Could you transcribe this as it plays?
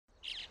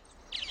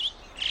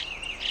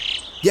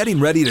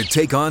Getting ready to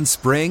take on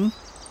spring?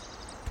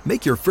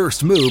 Make your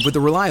first move with the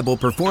reliable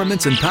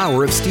performance and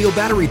power of Steel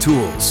battery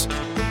tools.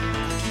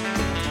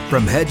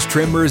 From hedge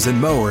trimmers and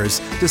mowers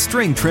to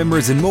string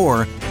trimmers and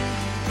more,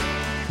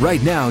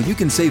 right now you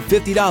can save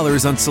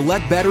 $50 on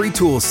select battery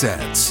tool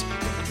sets.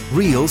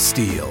 Real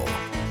Steel.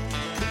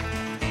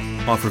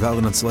 Offer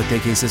valid on select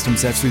AK system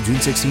sets through June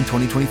 16,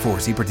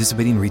 2024. See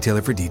participating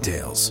retailer for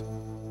details.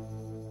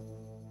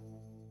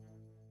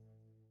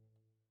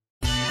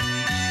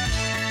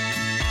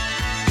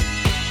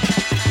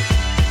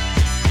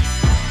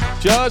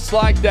 Just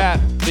like that,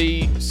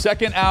 the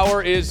second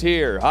hour is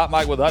here. Hot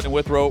Mike with Hutton and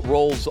Withrow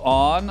rolls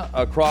on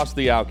across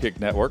the OutKick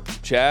network.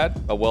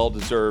 Chad, a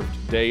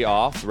well-deserved day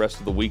off, the rest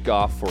of the week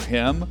off for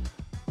him,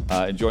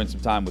 enjoying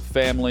some time with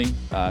family,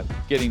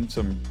 getting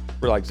some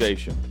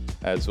relaxation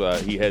as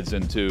he heads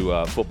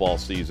into football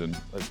season.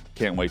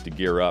 Can't wait to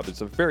gear up.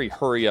 It's a very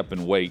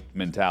hurry-up-and-wait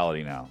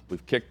mentality now.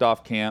 We've kicked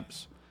off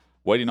camps,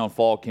 waiting on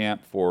fall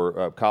camp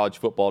for college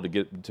football to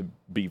get to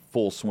be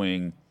full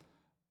swing,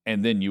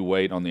 and then you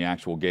wait on the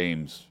actual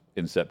games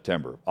in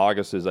September.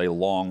 August is a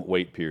long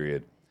wait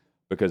period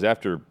because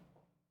after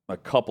a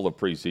couple of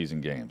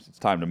preseason games, it's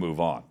time to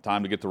move on.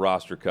 Time to get the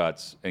roster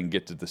cuts and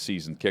get to the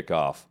season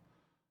kickoff.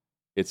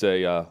 It's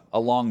a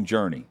long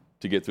journey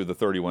to get through the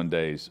 31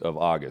 days of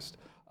August.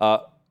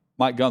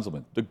 Mike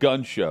Gunzelman, The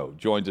Gun Show,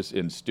 joins us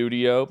in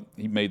studio.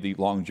 He made the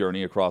long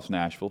journey across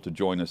Nashville to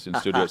join us in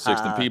studio at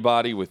 6th and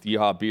Peabody with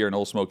Yeehaw Beer and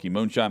Old Smoky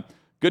Moonshine.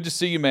 Good to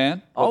see you,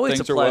 man. Hope Always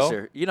things a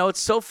pleasure. Well. You know,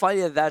 it's so funny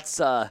that's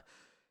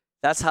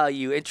how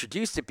you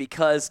introduced it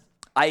because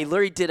I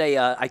literally did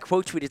I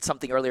quote tweeted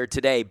something earlier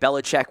today.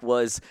 Belichick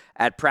was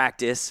at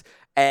practice,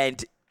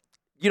 and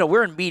you know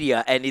we're in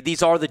media, and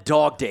these are the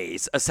dog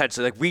days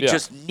essentially. Like we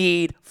just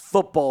need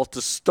football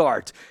to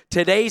start.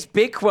 Today's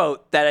big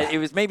quote that it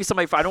was maybe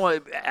somebody from, I don't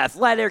want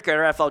Athletic or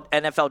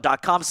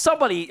NFL.com.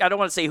 Somebody, I don't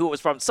want to say who it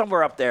was from,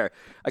 somewhere up there.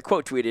 I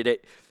quote tweeted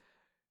it.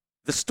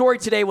 The story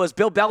today was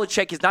Bill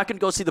Belichick is not going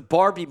to go see the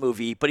Barbie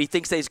movie, but he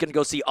thinks that he's going to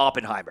go see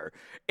Oppenheimer.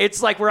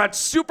 It's like we're on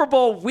Super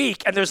Bowl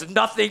week, and there's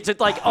nothing to,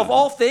 like, of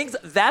all things,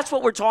 that's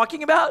what we're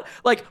talking about?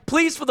 Like,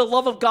 please, for the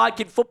love of God,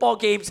 can football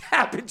games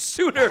happen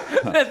sooner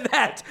than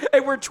that?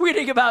 And we're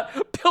tweeting about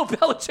Bill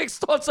Belichick's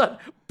thoughts on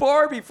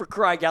Barbie, for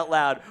crying out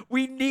loud.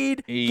 We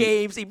need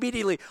games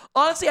immediately.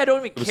 Honestly, I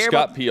don't even care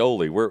Scott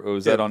Pioli. Where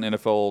was that on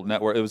NFL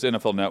Network? It was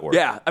NFL Network.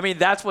 Yeah, I mean,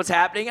 that's what's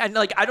happening. And,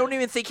 like, I don't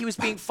even think he was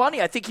being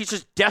funny. I think he's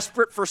just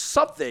desperate for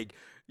something.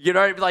 You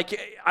know, like,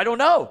 I don't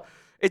know.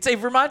 It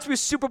reminds me of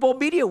Super Bowl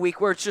Media Week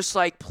where it's just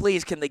like,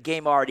 please, can the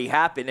game already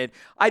happen? And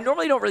I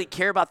normally don't really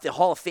care about the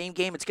Hall of Fame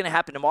game. It's going to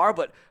happen tomorrow,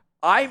 but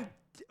I'm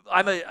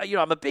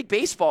a big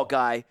baseball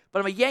guy, but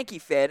I'm a Yankee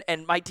fan,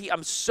 and my team,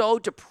 I'm so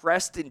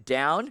depressed and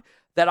down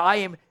that I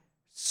am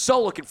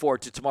so looking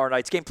forward to tomorrow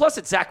night's game. Plus,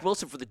 it's Zach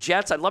Wilson for the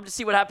Jets. I'd love to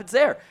see what happens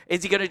there.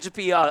 Is he going to just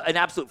be an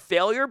absolute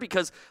failure?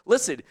 Because,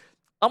 listen,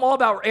 I'm all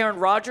about Aaron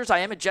Rodgers. I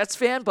am a Jets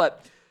fan,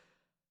 but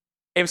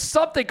if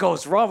something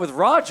goes wrong with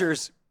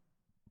Rodgers,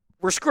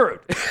 we're screwed.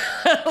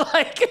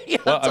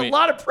 It's a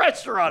lot of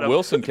pressure on him.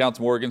 Wilson counts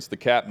more against the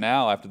cap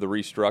now after the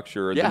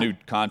restructure or the new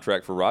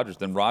contract for Rodgers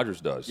than Rodgers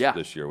does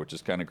this year, which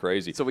is kind of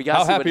crazy. So we got.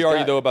 How happy are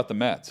you, though, about the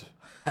Mets?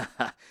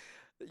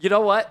 You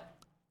know what?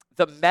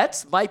 The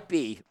Mets might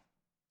be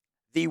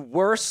the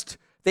worst.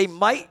 They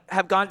might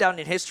have gone down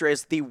in history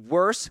as the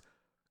worst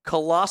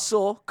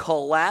colossal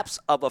collapse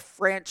of a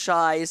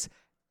franchise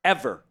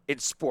ever in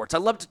sports.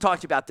 I'd love to talk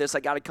to you about this. I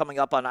got it coming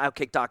up on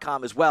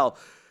OutKick.com as well.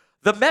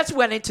 The Mets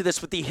went into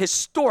this with the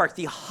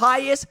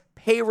highest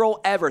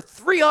payroll ever,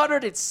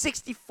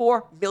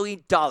 $364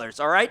 million,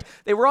 all right?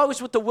 They were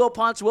always with the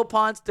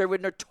Wilpons. They were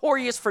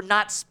notorious for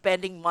not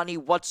spending money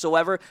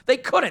whatsoever. They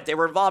couldn't. They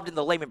were involved in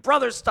the Lehman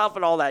Brothers stuff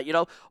and all that,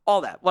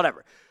 all that,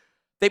 whatever.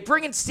 They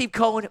bring in Steve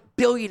Cohen,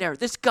 billionaire.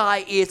 This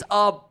guy is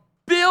a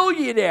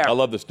billionaire. I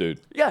love this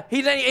dude. Yeah,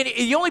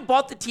 he only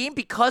bought the team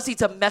because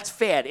he's a Mets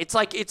fan. It's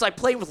like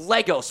playing with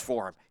Legos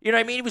for him. You know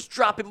what I mean? He was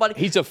dropping money.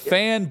 He's a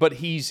fan, but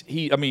he's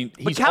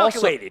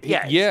calculated.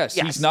 Also, yes,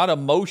 he's not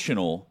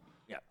emotional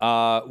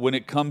when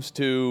it comes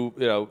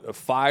to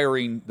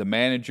firing the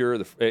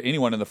manager,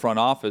 anyone in the front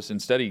office.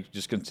 Instead, he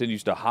just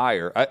continues to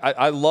hire.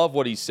 I love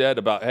what he said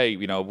about, hey,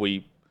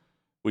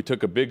 we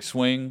took a big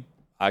swing.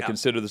 I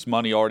consider this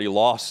money already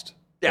lost.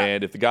 Yeah.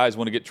 And if the guys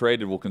want to get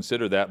traded, we'll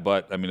consider that.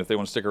 But, I mean, if they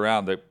want to stick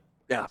around,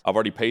 I've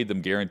already paid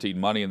them guaranteed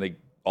money, and they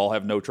all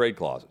have no trade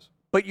clauses.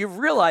 But you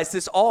realize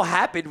this all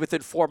happened within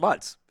 4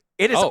 months.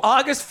 It is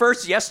August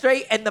 1st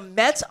yesterday, and the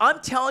Mets, I'm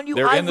telling you,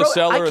 they're in the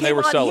cellar and they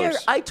were sellers.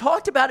 I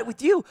talked about it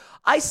with you.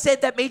 I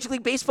said that Major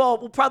League Baseball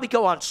will probably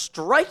go on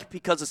strike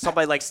because of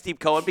somebody like Steve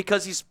Cohen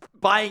because he's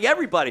buying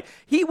everybody.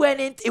 He went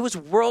in, it was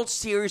World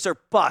Series or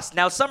bust.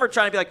 Now, some are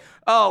trying to be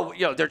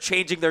like, they're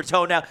changing their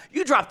tone now.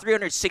 You dropped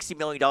 $360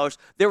 million.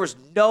 There was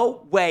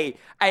no way.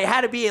 It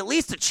had to be at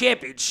least a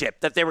championship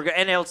that they were going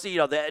to,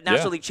 NLC, the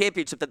National League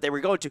Championship that they were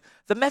going to.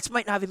 The Mets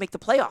might not even make the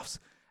playoffs.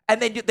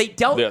 And then they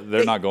dealt.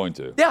 They're not going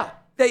to. Yeah.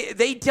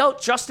 They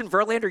dealt Justin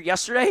Verlander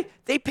yesterday.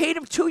 They paid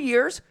him 2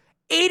 years,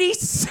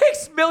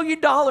 $86 million.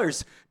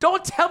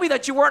 Don't tell me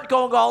that you weren't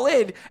going all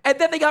in. And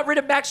then they got rid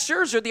of Max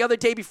Scherzer the other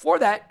day before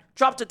that,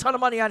 dropped a ton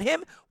of money on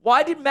him.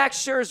 Why did Max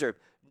Scherzer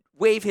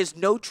waive his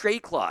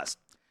no-trade clause?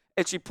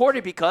 It's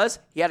reported because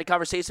he had a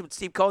conversation with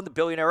Steve Cohen, the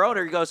billionaire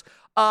owner. He goes,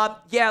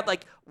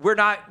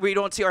 we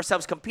don't see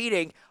ourselves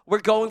competing.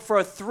 We're going for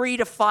a 3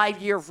 to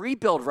 5 year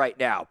rebuild right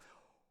now.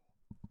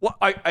 Well,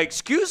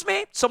 excuse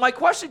me? So my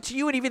question to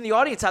you and even the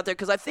audience out there,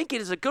 because I think it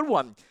is a good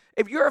one.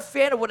 If you're a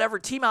fan of whatever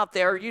team out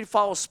there, you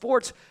follow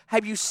sports,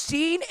 have you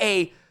seen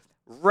a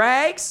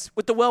rags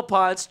with the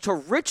Wilpons to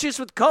riches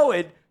with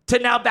Cohen to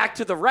now back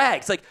to the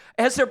rags? Like,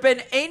 has there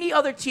been any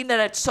other team that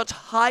had such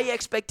high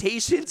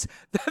expectations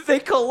that they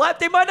collapse?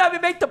 They might not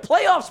even make the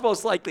playoffs,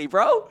 most likely,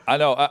 bro. I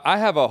know. I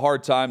have a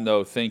hard time,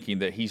 though, thinking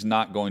that he's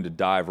not going to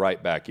dive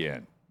right back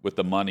in with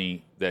the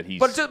money that he's...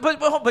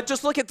 But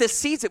just look at this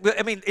season.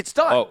 I mean, it's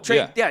done. Oh,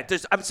 yeah.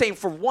 I'm saying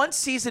for one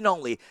season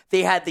only,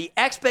 they had the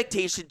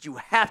expectations you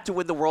have to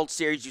win the World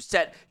Series.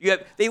 They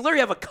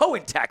literally have a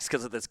Cohen tax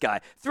because of this guy.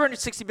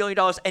 $360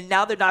 million, and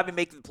now they're not even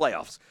making the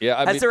playoffs.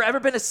 Yeah, Has there ever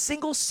been a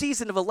single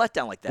season of a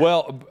letdown like that?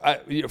 Well,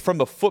 from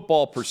the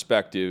football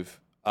perspective,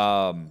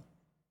 I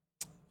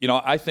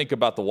think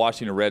about the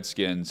Washington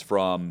Redskins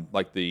from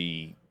like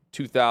the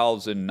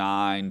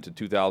 2009 to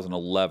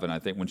 2011, I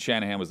think, when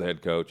Shanahan was the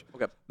head coach.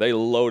 Okay. They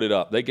loaded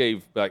up. They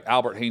gave, like,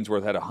 Albert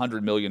Hainsworth had a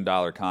 $100 million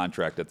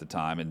contract at the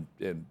time, and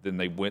then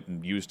they went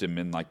and used him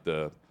in, like,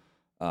 the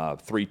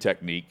 3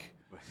 technique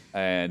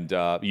and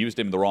used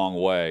him the wrong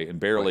way and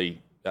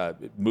barely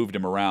moved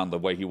him around the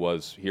way he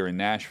was here in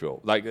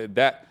Nashville. Like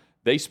that,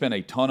 they spent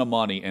a ton of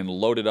money and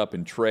loaded up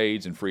in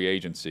trades and free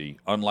agency,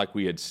 unlike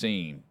we had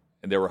seen,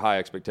 and there were high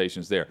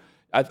expectations there.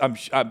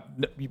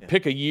 You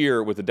pick a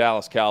year with the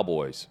Dallas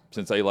Cowboys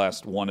since they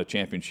last won a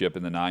championship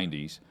in the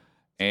 90s.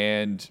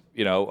 And,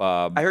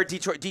 I heard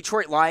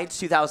Detroit Lions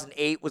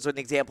 2008 was an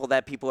example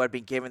that people had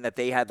been given that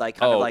they had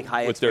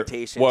high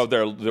expectations.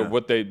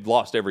 What they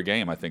lost every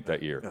game, I think,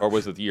 that year. Or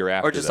was it the year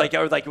after? Or just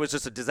that? Like it was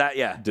just a disaster.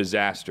 Yeah.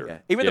 Disaster. Yeah.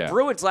 Even the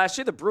Bruins last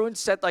year, the Bruins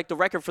set like the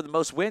record for the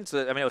most wins.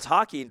 I mean, it was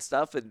hockey and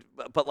stuff, and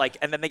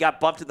then they got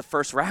bumped in the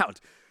first round.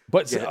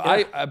 But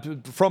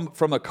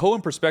from a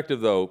Cohen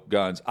perspective, though,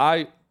 Guns,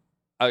 I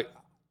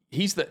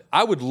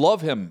would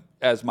love him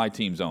as my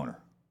team's owner,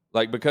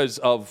 like, because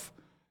of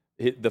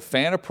the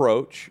fan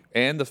approach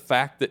and the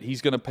fact that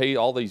he's going to pay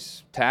all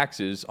these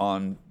taxes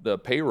on the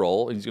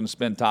payroll and he's going to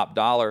spend top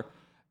dollar.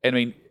 I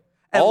mean,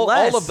 all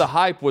of the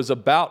hype was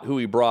about who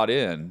he brought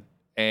in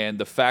and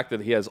the fact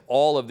that he has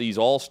all of these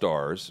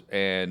all-stars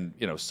and,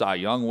 Cy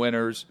Young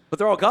winners. But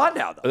they're all gone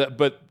now,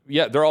 though.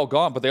 They're all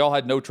gone, but they all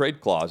had no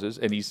trade clauses,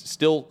 and he's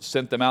still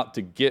sent them out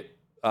to get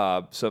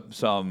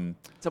some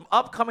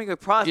upcoming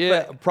prospects.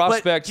 Yeah,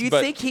 prospects. But do you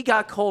think he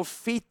got cold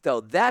feet,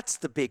 though? That's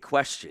the big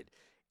question.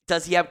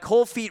 Does he have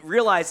cold feet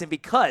realizing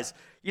because,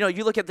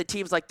 you look at the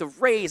teams like the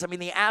Rays, I mean,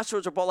 the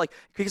Astros are both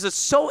because it's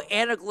so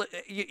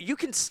you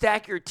can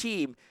stack your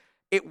team.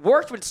 It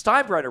worked when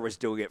Steinbrenner was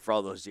doing it for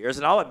all those years,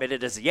 and I'll admit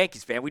it as a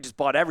Yankees fan, we just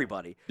bought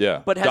everybody.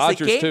 Yeah. But has Dodgers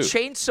the game too.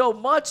 changed so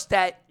much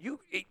that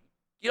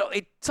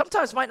it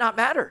sometimes might not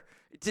matter?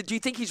 Do you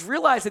think he's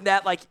realizing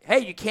that,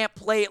 hey, you can't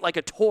play it like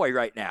a toy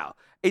right now?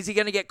 Is he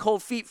going to get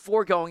cold feet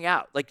for going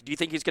out? Do you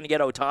think he's going to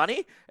get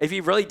Ohtani? If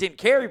he really didn't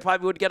care, he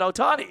probably would get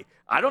Ohtani.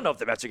 I don't know if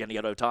the Mets are going to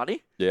get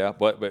Ohtani. Yeah,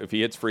 but if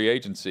he hits free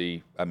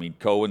agency, I mean,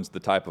 Cohen's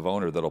the type of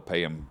owner that'll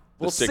pay him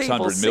the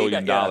 $600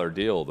 million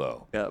deal,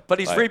 though. Yeah, but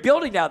he's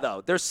rebuilding now,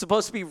 though. They're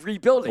supposed to be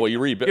rebuilding. Well,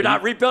 you're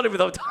not rebuilding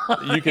with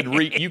Ohtani.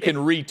 You can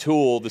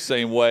retool the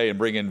same way and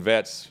bring in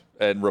vets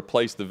and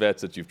replace the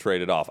vets that you've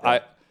traded off.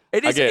 Yeah.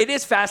 It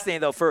is fascinating,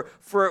 though,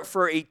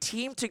 for a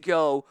team to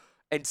go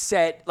and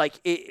set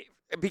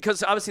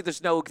because obviously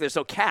there's no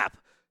cap,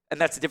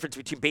 and that's the difference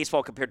between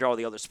baseball compared to all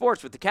the other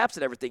sports with the caps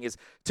and everything, is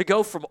to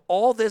go from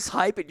all this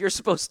hype and you're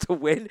supposed to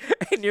win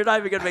and you're not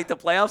even going to make the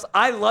playoffs.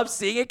 I love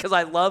seeing it because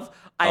I love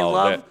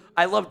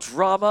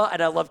drama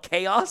and I love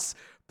chaos.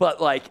 But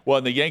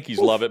and the Yankees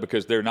love it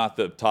because they're not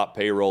the top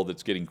payroll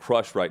that's getting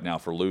crushed right now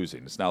for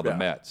losing. It's now the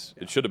Mets.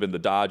 Yeah. It should have been the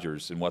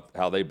Dodgers and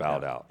how they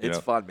bowed out. It's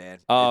fun, man.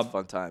 It's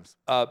fun times.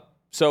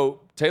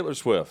 So Taylor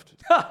Swift,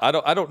 I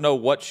don't know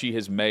what she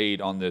has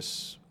made on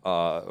this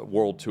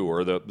world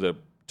tour, the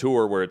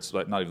tour where it's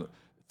like not even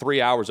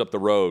 3 hours up the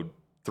road,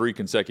 3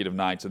 consecutive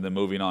nights, and then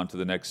moving on to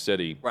the next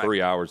city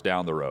 3 hours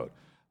down the road.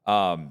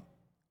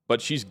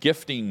 But she's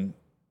gifting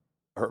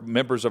her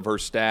members of her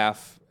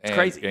staff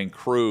and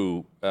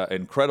crew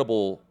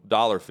incredible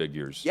dollar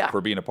figures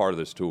for being a part of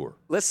this tour.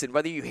 Listen,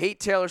 whether you hate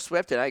Taylor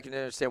Swift, and I can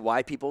understand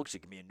why people, she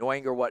can be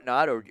annoying or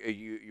whatnot, or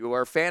you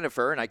are a fan of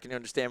her, and I can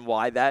understand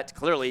why that.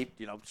 Clearly,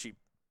 she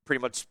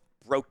pretty much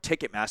broke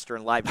Ticketmaster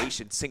and Live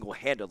Nation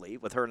single-handedly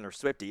with her and her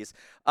Swifties.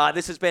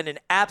 This has been an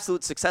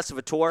absolute success of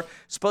a tour.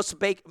 Supposed to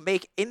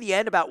make in the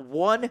end about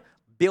 $1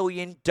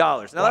 billion.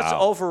 Now that's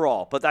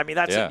overall, but I mean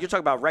you're talking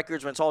about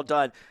records when it's all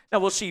done.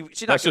 Now, she's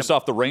not. That's just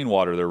off the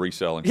rainwater they're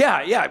reselling.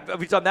 Yeah,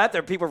 we've done that. There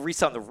are people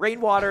reselling the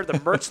rainwater. The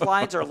merch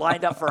lines are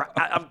lined up for.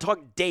 I'm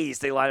talking days.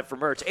 They line up for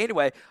merch.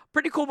 Anyway,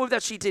 pretty cool move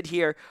that she did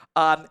here.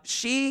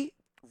 She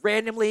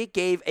randomly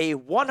gave a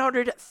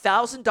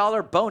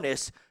 $100,000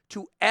 bonus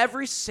to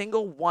every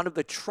single one of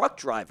the truck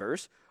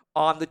drivers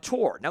on the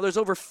tour. Now, there's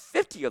over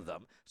 50 of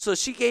them, so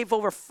she gave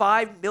over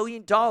 $5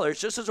 million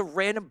just as a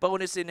random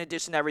bonus in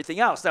addition to everything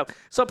else. Now,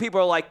 some people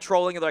are like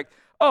trolling and they're like,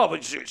 oh,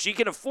 but she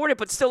can afford it,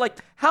 but still, like,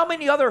 how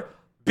many other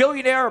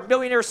billionaire or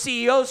millionaire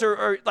CEOs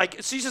are like,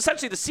 she's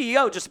essentially the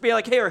CEO, just to be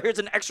like, hey, here's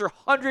an extra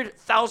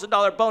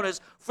 $100,000 bonus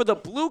for the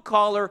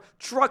blue-collar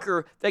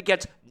trucker that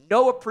gets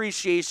no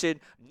appreciation,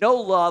 no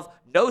love,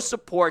 no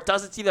support,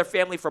 doesn't see their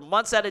family for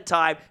months at a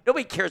time.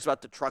 Nobody cares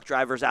about the truck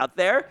drivers out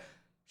there.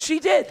 She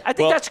did. I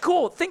think that's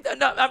cool.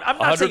 I'm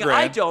not saying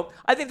I don't.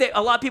 I think that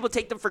a lot of people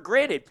take them for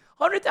granted.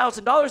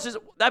 $100,000 is,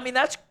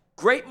 that's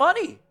great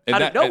money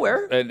out of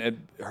nowhere.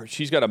 And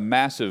she's got a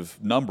massive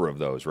number of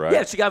those, right?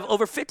 Yeah, she got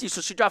over 50,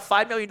 so she dropped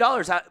 $5 million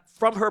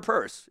from her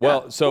purse.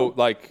 Well,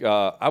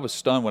 I was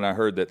stunned when I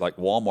heard that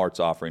Walmart's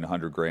offering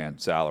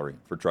 $100,000 salary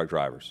for truck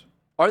drivers.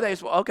 Are they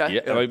as well?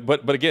 Okay. Yeah,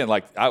 but again,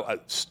 I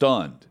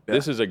stunned. Yeah.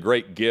 This is a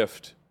great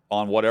gift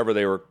on whatever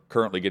they were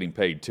currently getting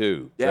paid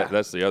to. Yeah.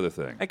 That's the other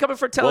thing. And coming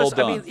from Tellers,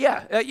 all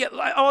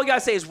I got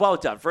to say is well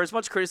done. For as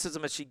much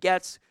criticism as she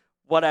gets,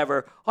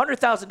 whatever,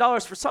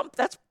 $100,000 for something,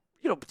 that's,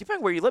 depending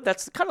on where you live,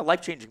 that's kind of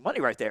life-changing money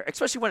right there,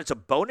 especially when it's a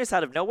bonus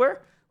out of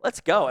nowhere.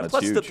 Let's go. And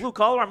plus, huge. The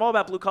blue-collar, I'm all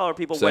about blue-collar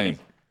people winning.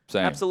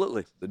 Same.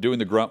 Absolutely. They're doing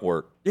the grunt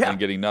work and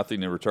getting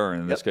nothing in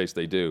return. In this case,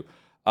 they do.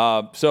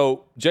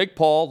 So Jake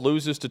Paul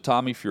loses to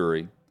Tommy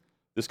Fury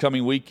this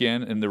coming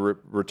weekend in the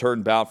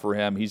return bout for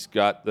him. He's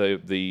got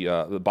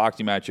the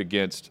boxing match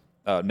against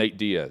Nate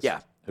Diaz,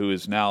 who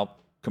has now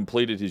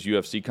completed his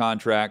UFC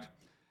contract.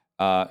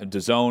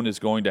 DAZN is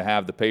going to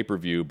have the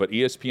pay-per-view, but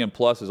ESPN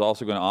Plus is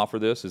also going to offer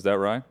this. Is that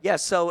right? Yeah,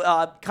 so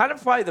kind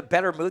of probably the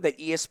better move that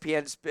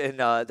ESPN's been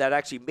that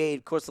actually made,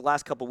 of course, the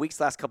last couple of weeks,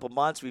 last couple of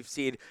months. We've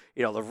seen,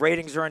 the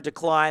ratings are in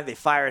decline. They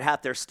fired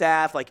half their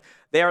staff. Like,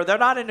 they're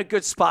not in a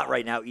good spot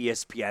right now,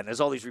 ESPN. There's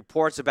all these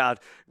reports about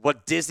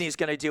what Disney is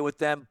going to do with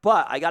them,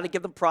 but I got to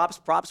give them props.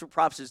 Props where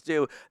props is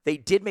due. They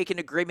did make an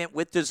agreement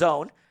with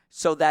DAZN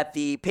so that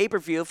the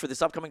pay-per-view for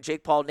this upcoming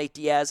Jake Paul, Nate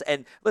Diaz,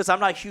 and listen, I'm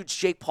not a huge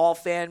Jake Paul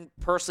fan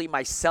personally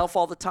myself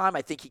all the time.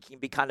 I think he can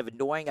be kind of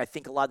annoying. I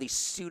think a lot of these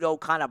pseudo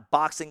kind of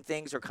boxing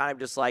things are kind of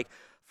just like,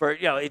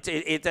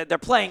 they're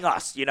playing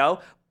us,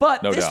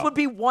 But no this doubt. would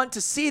be one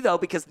to see, though,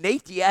 because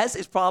Nate Diaz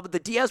is probably, the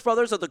Diaz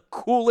brothers are the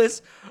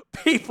coolest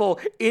people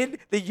in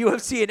the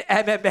UFC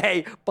and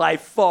MMA by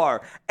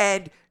far.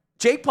 And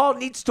Jake Paul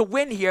needs to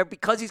win here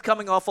because he's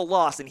coming off a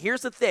loss. And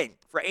here's the thing.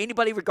 For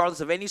anybody, regardless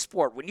of any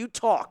sport, when you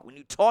talk,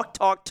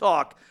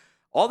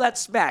 all that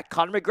smack,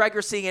 Conor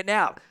McGregor seeing it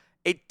now,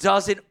 it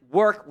doesn't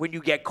work when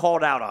you get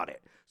called out on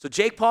it. So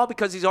Jake Paul,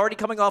 because he's already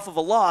coming off of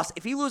a loss,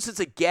 if he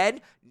loses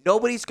again,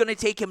 nobody's going to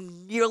take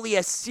him nearly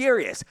as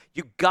serious.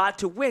 You got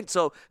to win.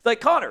 So,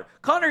 Conor,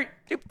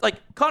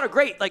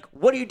 great.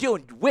 What are you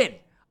doing? Win.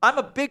 I'm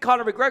a big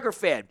Conor McGregor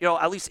fan,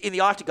 at least in the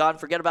octagon.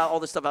 Forget about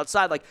all this stuff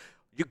outside.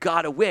 You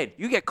got to win.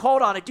 You get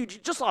called on it, dude. You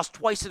just lost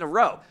twice in a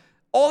row.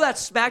 All that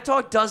smack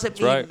talk doesn't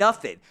mean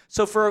nothing.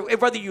 So for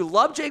whether you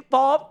love Jake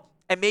Paul,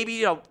 and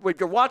maybe, when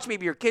you're watching,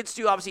 maybe your kids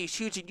do, obviously he's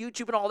huge on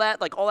YouTube and all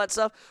that, all that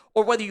stuff,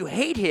 or whether you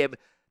hate him,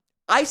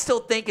 I still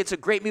think it's a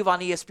great move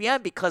on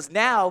ESPN because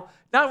now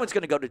not everyone's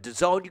going to go to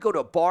DAZN. You go to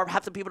a bar,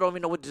 half the people don't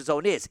even know what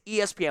DAZN is.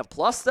 ESPN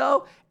Plus,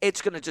 though,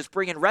 it's going to just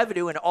bring in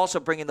revenue and also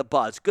bring in the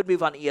buzz. Good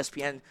move on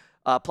ESPN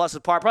Plus's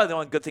part. Probably the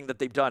only good thing that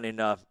they've done in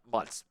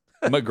months.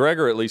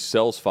 McGregor at least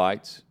sells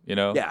fights,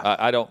 Yeah.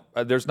 I don't.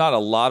 There's not a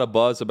lot of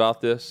buzz about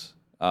this,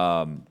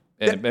 and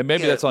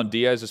maybe that's on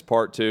Diaz's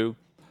part too.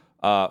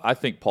 I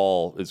think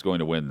Paul is going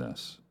to win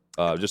this,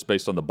 just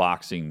based on the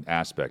boxing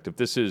aspect. If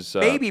this is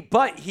maybe,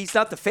 but he's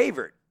not the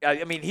favorite.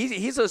 I mean,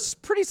 he's a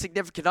pretty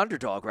significant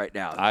underdog right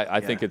now. I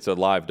think it's a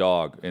live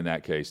dog in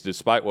that case,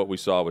 despite what we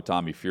saw with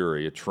Tommy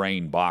Fury, a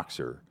trained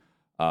boxer,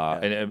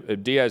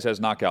 and Diaz has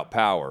knockout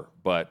power,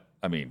 but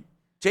I mean,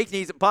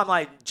 bottom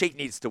line, Jake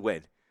needs to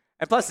win.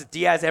 And plus,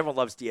 Diaz, everyone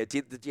loves Diaz.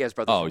 The Diaz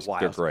brothers are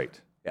wild. They're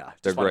great. Yeah.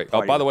 They're great.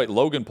 Oh, by the way,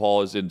 Logan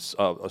Paul is in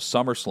a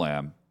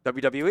SummerSlam.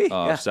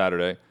 WWE?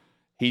 Saturday.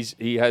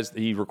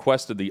 He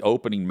requested the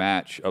opening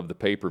match of the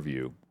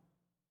pay-per-view.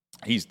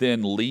 He's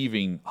then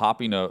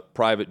hopping a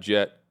private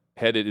jet,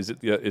 headed, is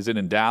it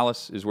in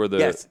Dallas, is where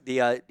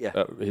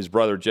his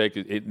brother Jake,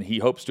 he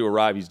hopes to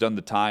arrive. He's done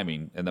the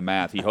timing and the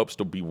math. He hopes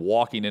to be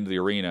walking into the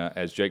arena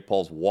as Jake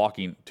Paul's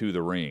walking to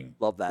the ring.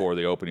 Love that. For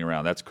the opening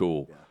round. That's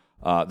cool. Yeah.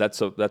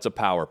 That's a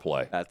power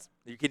play.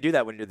 You can do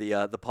that when you're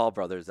the Paul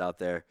brothers out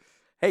there.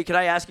 Hey, can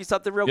I ask you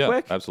something real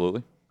quick? Yeah,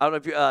 absolutely. I don't know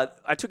if you.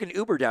 I took an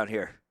Uber down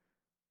here.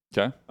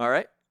 Okay. All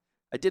right.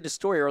 I did a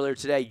story earlier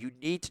today. You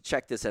need to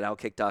check this at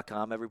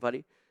OutKick.com,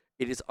 everybody.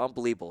 It is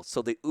unbelievable.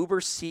 So the Uber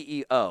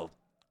CEO,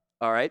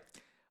 all right,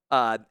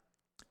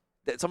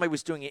 somebody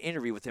was doing an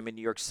interview with him in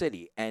New York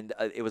City, and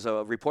it was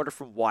a reporter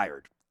from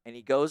Wired. And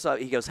he goes,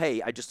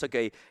 hey, I just took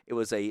it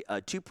was a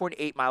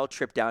 2.8 mile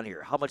trip down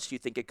here. How much do you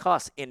think it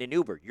costs in an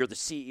Uber? You're the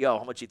CEO.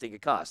 How much do you think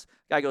it costs?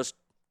 Guy goes,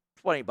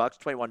 $20,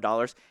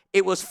 $21.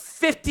 It was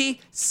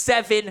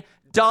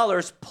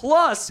 $57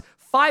 plus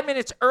 5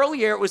 minutes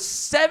earlier, it was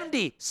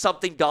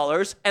 $70-something,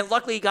 and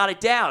luckily he got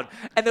it down.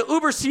 And the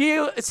Uber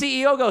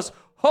CEO goes,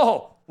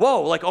 oh,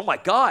 whoa, like, oh my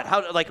God,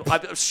 how, like,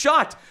 I'm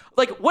shocked.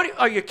 Like, what,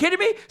 are you kidding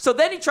me? So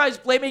then he tries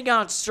blaming it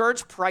on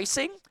surge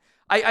pricing.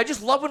 I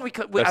just love when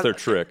That's their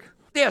trick.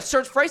 Yeah,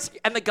 surge pricing.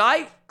 And the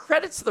guy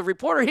credits the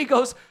reporter. He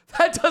goes,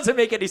 that doesn't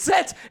make any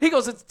sense. He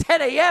goes, it's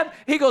 10 a.m.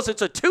 He goes,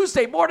 it's a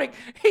Tuesday morning.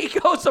 He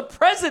goes, the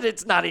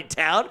president's not in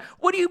town.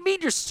 What do you mean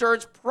you're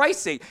surge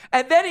pricing?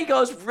 And then he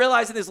goes,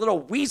 realizing this little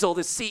weasel,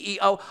 this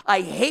CEO, I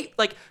hate,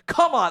 like,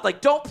 come on,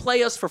 like, don't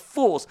play us for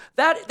fools.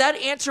 That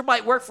answer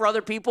might work for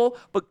other people,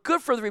 but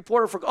good for the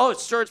reporter for, oh,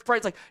 it's surge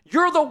price. Like,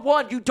 you're the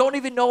one, you don't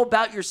even know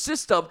about your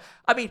system.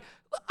 I mean,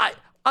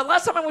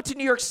 last time I went to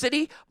New York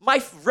City, my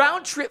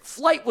round-trip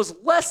flight was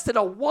less than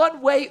a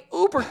one-way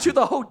Uber to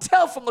the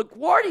hotel from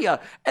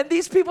LaGuardia, and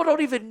these people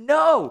don't even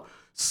know.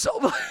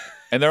 So,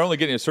 and they're only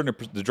getting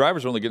the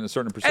drivers are only getting a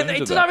certain percentage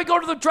and of they that. not even go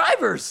to the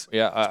drivers.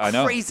 Yeah, I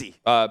know. Crazy.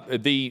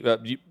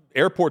 The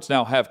airports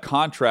now have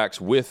contracts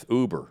with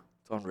Uber.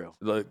 It's unreal.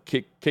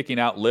 Kicking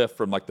out Lyft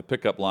from like the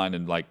pickup line,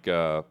 and like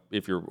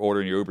if you're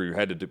ordering your Uber, you're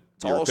headed to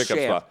your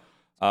pickup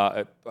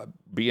spot.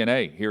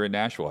 B&A here in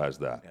Nashville has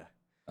that. Yeah.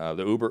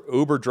 The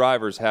Uber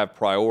drivers have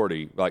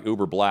priority, like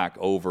Uber Black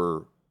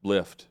over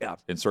Lyft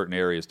in certain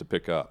areas to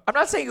pick up. I'm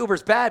not saying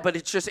Uber's bad, but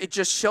it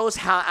just shows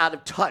how out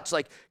of touch.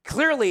 Like,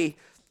 clearly,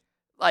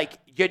 like,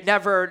 you'd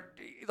never,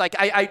 like,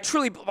 I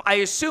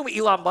assume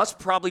Elon Musk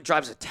probably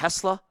drives a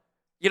Tesla.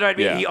 You know what I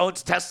mean? Yeah. He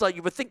owns Tesla.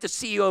 You would think the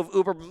CEO of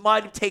Uber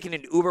might have taken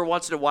an Uber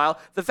once in a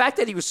while. The fact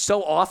that he was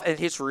so off and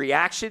his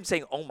reaction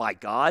saying, oh my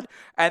God,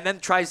 and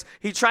then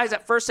he tries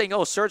at first saying,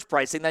 oh, surge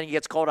pricing. Then he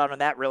gets called out on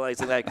that,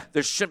 realizing like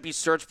there shouldn't be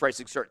surge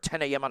pricing start at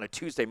 10 a.m. on a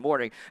Tuesday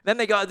morning. Then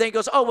he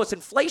goes, oh, what's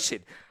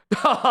inflation?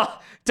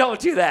 Don't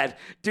do that.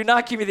 Do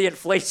not give me the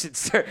inflation,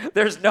 sir.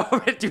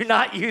 Do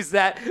not use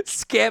that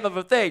scam of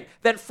a thing.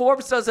 Then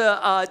Forbes does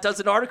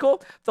an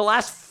article. The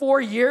last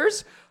 4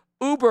 years,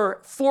 Uber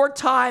 4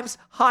 times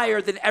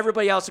higher than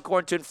everybody else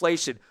according to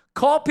inflation.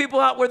 Call people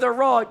out where they're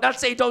wrong. Not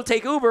saying don't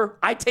take Uber.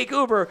 I take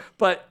Uber,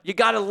 but you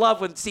got to love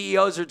when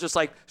CEOs are just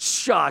like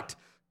shocked.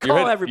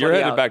 Call everybody You're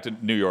headed out. back to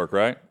New York,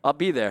 right? I'll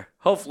be there,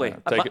 hopefully.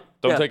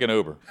 Don't take an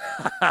Uber.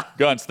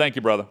 Guns, thank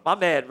you, brother. My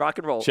man, rock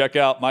and roll. Check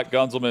out Mike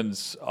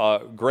Gunzelman's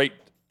great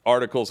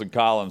articles and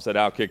columns at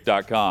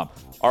OutKick.com.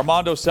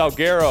 Armando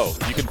Salguero,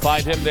 you can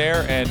find him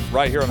there and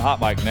right here on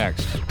Hot Mic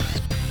next.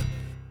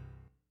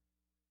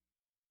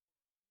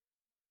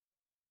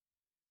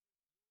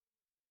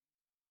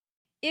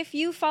 If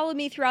you follow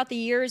me throughout the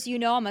years, you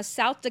know I'm a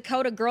South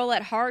Dakota girl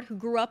at heart who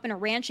grew up in a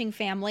ranching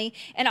family.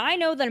 And I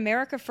know that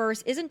America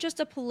First isn't just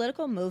a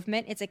political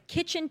movement, it's a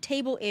kitchen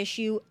table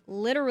issue,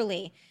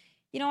 literally.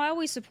 You know, I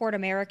always support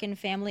American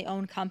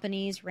family-owned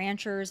companies,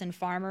 ranchers, and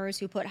farmers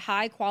who put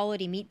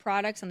high-quality meat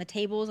products on the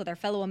tables of their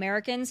fellow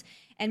Americans.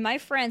 And my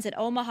friends at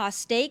Omaha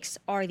Steaks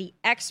are the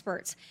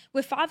experts.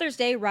 With Father's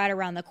Day right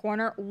around the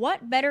corner,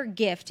 what better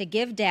gift to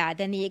give Dad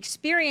than the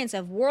experience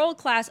of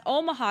world-class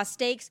Omaha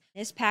Steaks?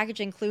 This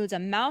package includes a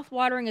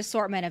mouth-watering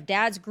assortment of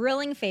Dad's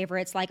grilling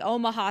favorites like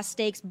Omaha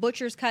Steaks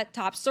butcher's cut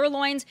top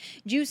sirloins,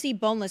 juicy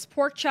boneless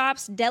pork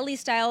chops,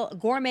 deli-style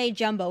gourmet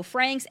jumbo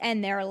franks,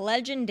 and their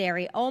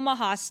legendary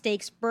Omaha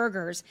Steaks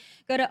burgers.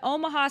 Go to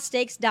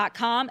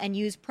omahasteaks.com and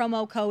use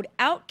promo code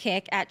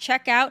OutKick at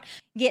checkout.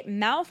 Get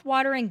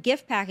mouth-watering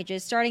gift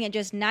packages starting at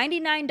just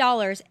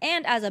 $99,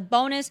 and as a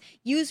bonus,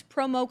 use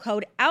promo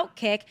code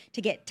OutKick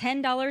to get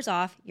 $10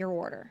 off your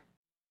order.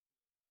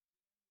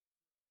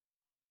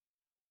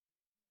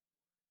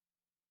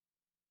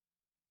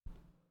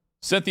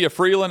 Cynthia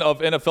Freeland of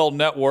NFL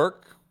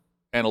Network,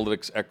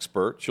 analytics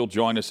expert. She'll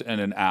join us in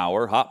an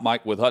hour. Hot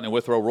Mic with Hutton and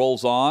Withrow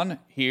rolls on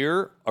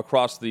here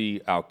across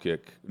the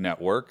OutKick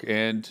network.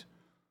 And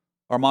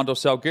Armando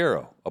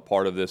Salguero, a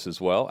part of this as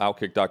well.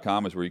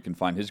 OutKick.com is where you can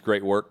find his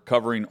great work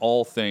covering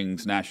all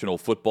things National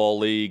Football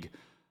League.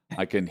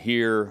 I can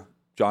hear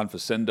John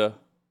Facenda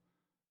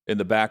in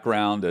the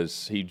background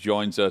as he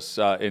joins us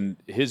in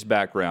his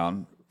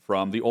background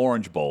from the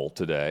Orange Bowl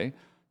today.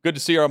 Good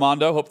to see you,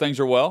 Armando. Hope things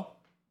are well.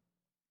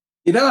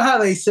 You know how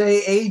they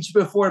say age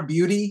before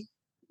beauty?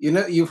 You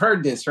know, you've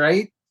heard this,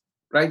 right?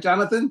 Right,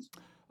 Jonathan?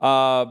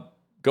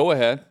 Go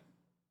ahead.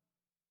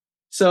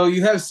 So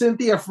you have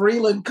Cynthia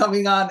Freeland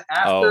coming on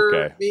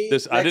after me.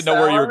 I didn't know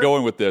where you were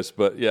going with this,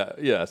 but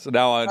so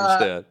now I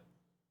understand.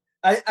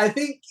 I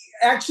think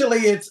actually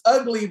it's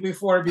ugly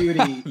before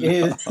beauty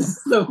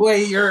is the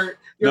way you're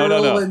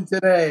rolling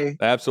today.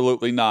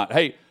 Absolutely not.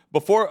 Hey,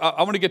 before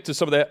I want to get to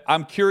some of that,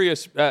 I'm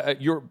curious,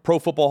 you're Pro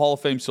Football Hall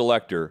of Fame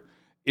selector.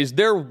 Is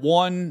there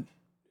one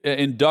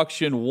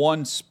induction,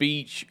 one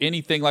speech,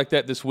 anything like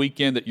that this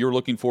weekend that you're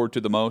looking forward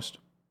to the most?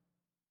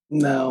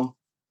 No.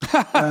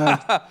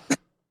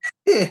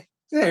 There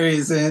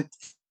isn't.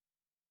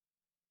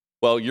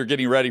 Well, you're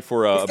getting ready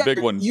for a big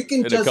one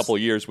in a couple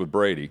of years with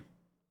Brady.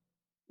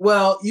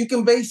 Well, you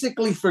can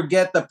basically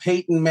forget the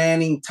Peyton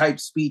Manning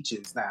type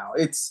speeches now.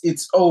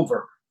 It's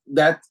over.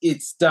 That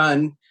it's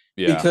done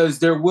because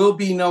there will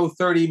be no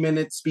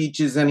 30-minute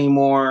speeches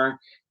anymore.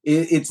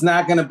 It's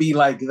not going to be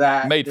like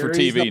that. Made for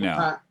TV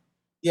now.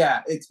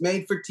 Yeah, it's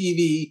made for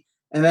TV,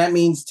 and that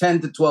means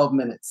 10 to 12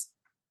 minutes.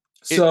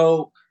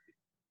 So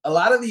a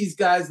lot of these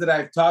guys that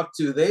I've talked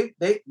to,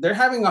 they're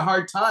having a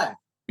hard time.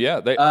 Yeah,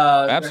 they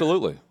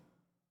absolutely.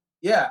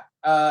 Yeah,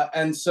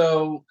 and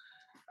so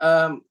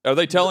are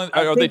they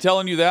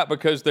telling you that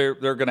because they're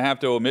going to have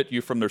to omit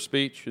you from their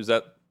speech? Is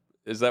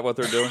that what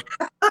they're doing?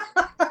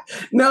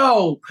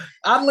 No,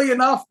 oddly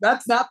enough,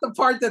 that's not the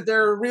part that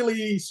they're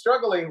really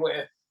struggling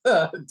with,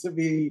 to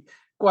be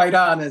quite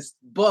honest.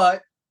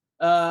 But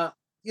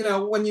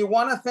when you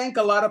want to thank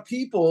a lot of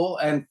people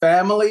and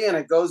family, and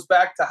it goes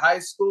back to high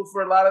school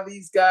for a lot of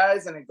these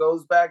guys, and it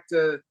goes back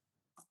to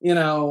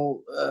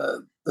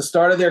the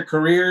start of their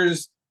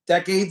careers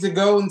decades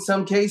ago in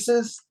some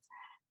cases,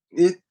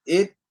 it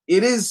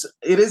is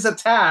a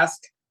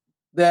task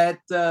that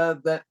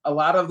a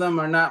lot of them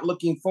are not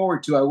looking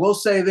forward to. I will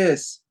say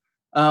this.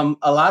 A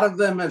lot of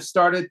them have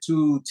started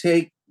to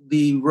take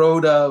the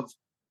road of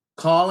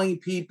calling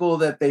people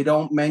that they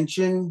don't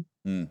mention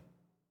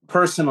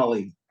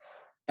personally,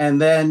 and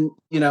then,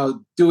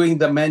 doing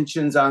the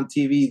mentions on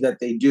TV that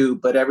they do,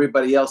 but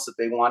everybody else that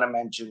they want to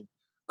mention,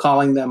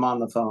 calling them on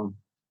the phone.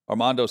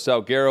 Armando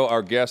Salguero,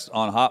 our guest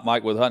on Hot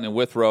Mic with Hutton and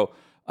Withrow.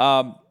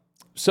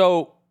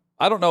 So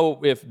I don't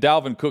know if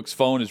Dalvin Cook's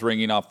phone is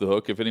ringing off the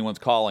hook, if anyone's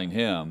calling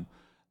him,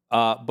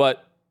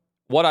 but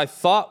what I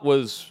thought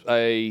was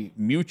a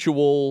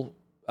mutual,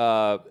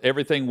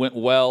 everything went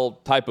well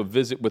type of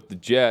visit with the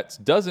Jets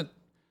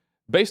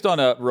based on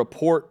a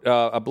report,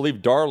 I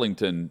believe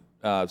Darlington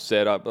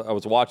said, I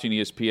was watching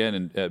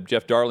ESPN, and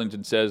Jeff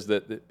Darlington says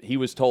that he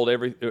was told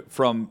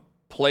from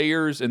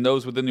players and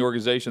those within the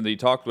organization that he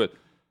talked with,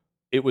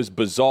 it was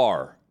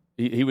bizarre.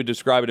 He would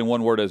describe it in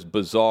one word as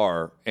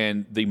bizarre,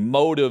 and the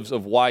motives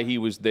of why he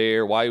was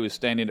there, why he was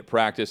standing at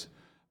practice,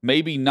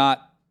 maybe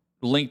not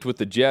linked with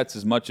the Jets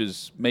as much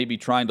as maybe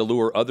trying to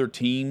lure other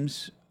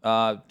teams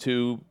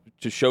to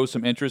show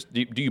some interest.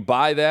 Do you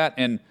buy that?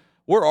 And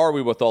where are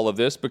we with all of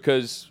this?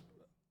 Because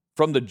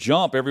from the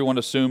jump, everyone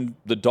assumed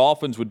the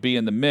Dolphins would be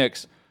in the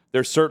mix.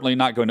 They're certainly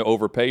not going to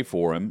overpay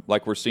for him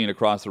like we're seeing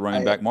across the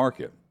running back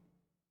market.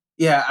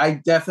 Yeah,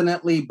 I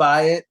definitely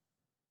buy it.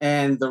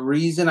 And the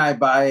reason I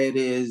buy it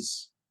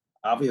is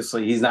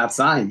obviously he's not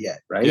signed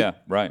yet, right? Yeah,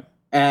 right.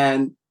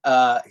 And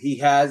he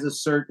has a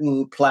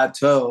certain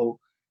plateau.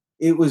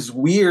 It was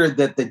weird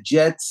that the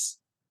Jets,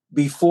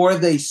 before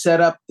they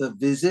set up the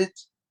visit,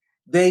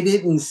 they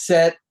didn't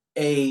set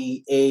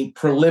a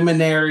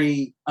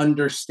preliminary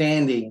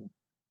understanding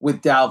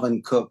with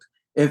Dalvin Cook.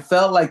 It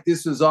felt like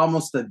this was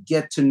almost a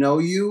get to know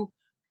you,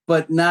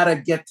 but not a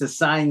get to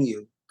sign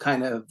you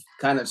kind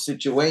of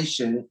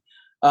situation.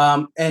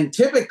 And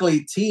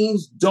typically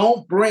teams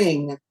don't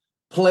bring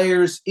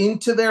players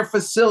into their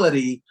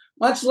facility,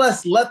 much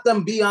less let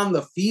them be on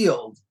the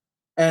field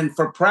and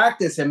for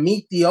practice and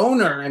meet the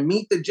owner and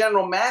meet the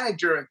general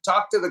manager and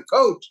talk to the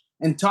coach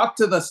and talk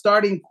to the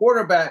starting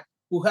quarterback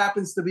who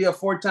happens to be a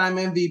 4-time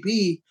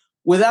MVP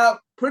without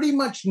pretty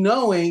much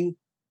knowing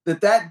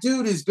that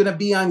dude is going to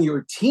be on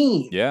your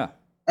team. Yeah.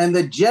 And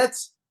the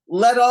Jets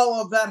let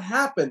all of that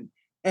happen.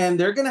 And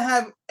they're going to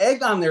have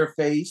egg on their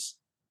face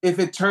if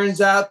it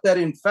turns out that,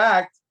 in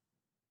fact,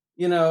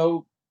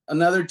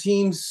 another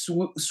team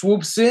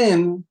swoops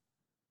in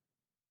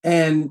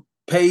and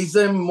pays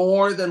them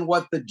more than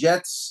what the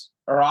Jets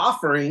are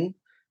offering,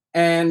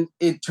 and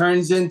it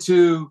turns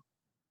into,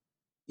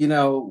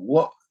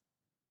 what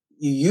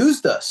you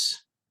used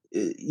us.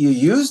 You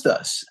used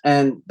us,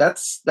 and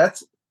that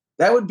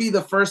would be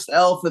the first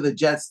L for the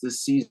Jets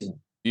this season.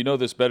 You know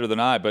this better than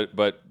I,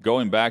 but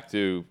going back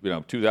to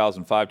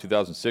 2005,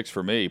 2006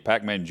 for me,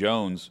 Pac-Man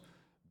Jones,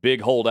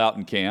 big holdout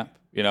in camp,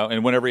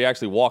 and whenever he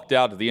actually walked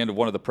out at the end of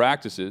one of the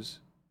practices,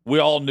 we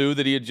all knew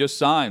that he had just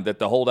signed, that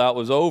the holdout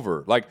was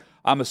over. Like,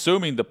 I'm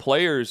assuming the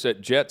players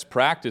at Jets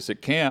practice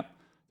at camp,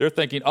 they're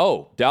thinking,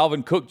 oh,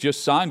 Dalvin Cook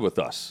just signed with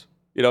us.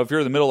 If you're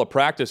in the middle of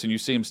practice and you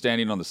see him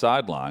standing on the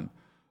sideline,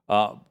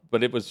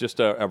 but it was just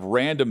a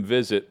random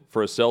visit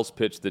for a sales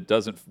pitch that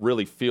doesn't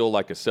really feel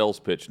like a sales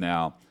pitch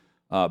now,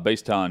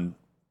 based on,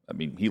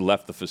 he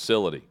left the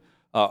facility.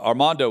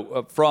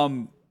 Armando,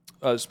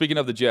 speaking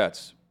of the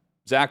Jets,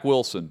 Zach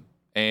Wilson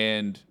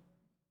and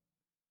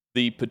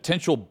the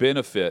potential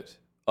benefit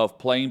of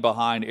playing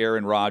behind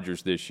Aaron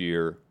Rodgers this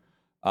year,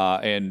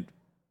 and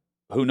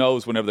who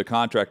knows whenever the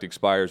contract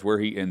expires where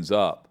he ends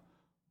up.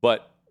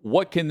 But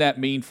what can that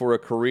mean for a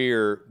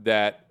career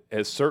that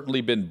has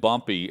certainly been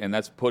bumpy, and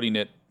that's putting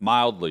it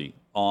mildly,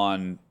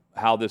 on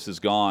how this has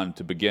gone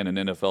to begin an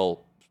NFL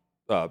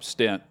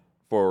stint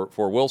for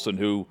Wilson,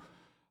 who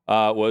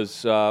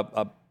was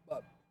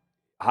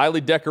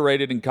highly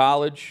decorated in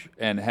college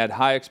and had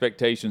high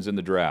expectations in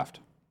the draft?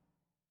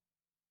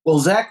 Well,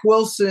 Zach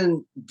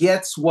Wilson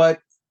gets what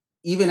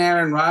even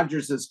Aaron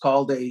Rodgers has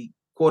called a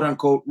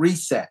quote-unquote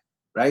reset,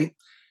 right?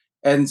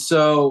 And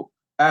so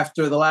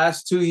after the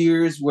last 2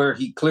 years where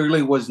he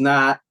clearly was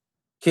not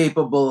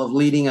capable of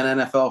leading an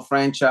NFL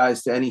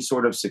franchise to any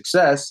sort of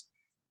success,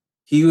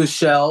 he was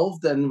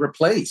shelved and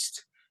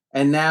replaced.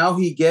 And now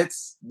he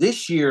gets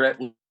this year at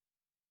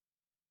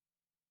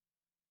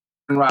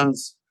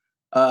runs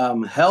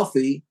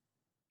healthy,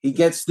 he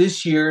gets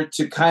this year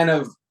to kind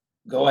of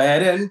go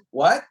ahead and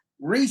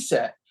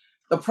reset.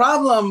 The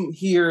problem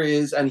here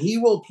is, and he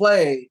will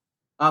play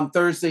on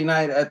Thursday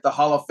night at the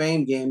Hall of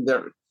Fame game.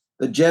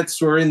 The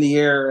Jets were in the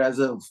air as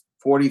of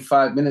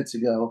 45 minutes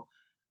ago.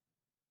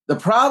 The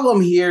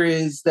problem here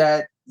is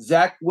that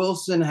Zach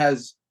Wilson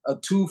has a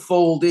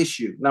twofold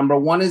issue. Number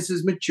one is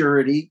his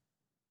maturity.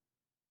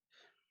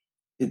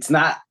 It's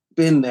not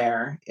been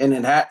there, and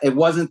it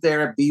wasn't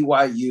there at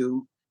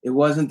BYU. It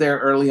wasn't there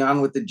early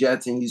on with the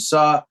Jets, and you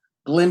saw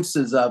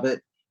glimpses of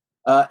it,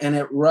 and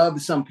it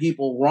rubbed some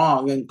people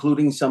wrong,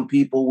 including some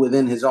people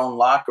within his own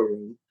locker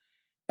room.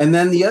 And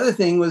then the other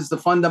thing was the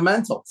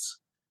fundamentals.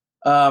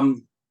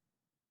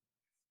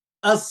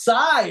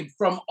 Aside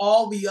from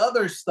all the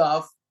other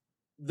stuff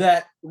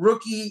that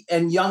rookie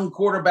and young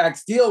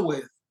quarterbacks deal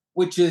with,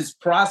 which is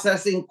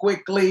processing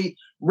quickly,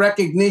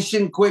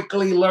 recognition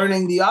quickly,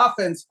 learning the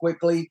offense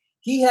quickly,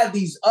 he had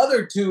these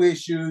other two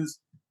issues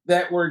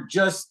that were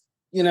just,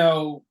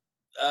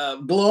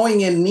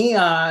 glowing in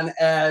neon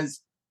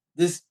as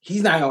this,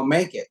 he's not going to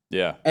make it.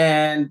 Yeah.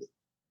 And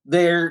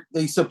they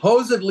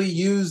supposedly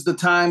used the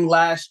time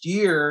last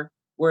year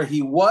where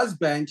he was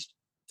benched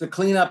to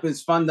clean up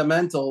his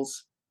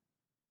fundamentals.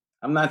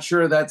 I'm not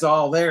sure that's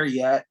all there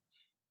yet.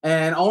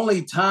 And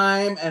only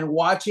time and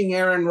watching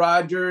Aaron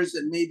Rodgers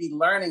and maybe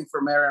learning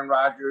from Aaron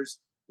Rodgers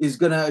is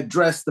going to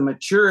address the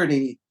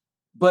maturity.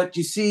 But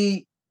you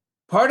see,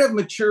 part of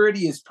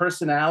maturity is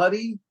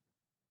personality.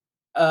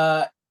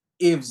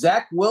 If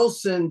Zach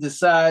Wilson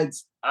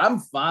decides, I'm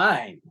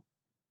fine,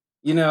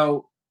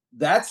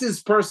 that's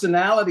his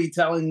personality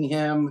telling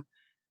him,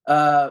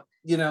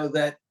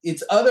 that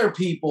it's other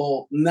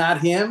people,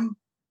 not him.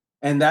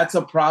 And that's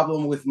a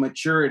problem with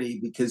maturity,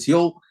 because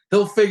he'll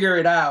figure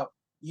it out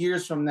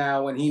years from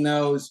now when he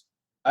knows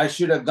I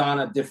should have gone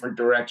a different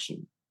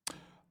direction.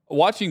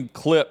 Watching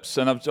clips,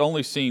 and I've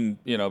only seen,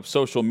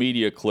 social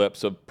media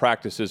clips of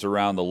practices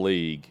around the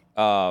league.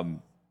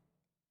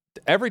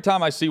 Every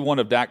time I see one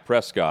of Dak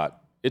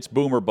Prescott, it's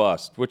boom or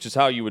bust, which is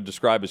how you would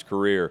describe his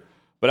career.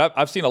 But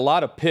I've seen a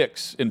lot of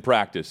picks in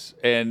practice,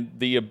 and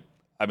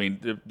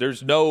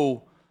there's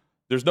no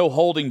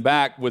holding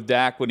back with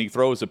Dak when he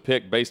throws a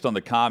pick based on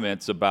the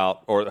comments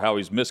about, or how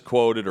he's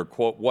misquoted or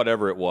quote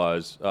whatever it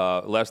was,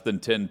 less than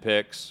 10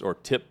 picks or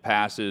tip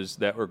passes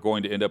that were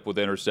going to end up with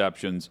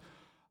interceptions.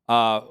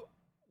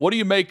 What do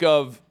you make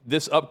of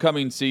this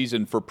upcoming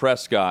season for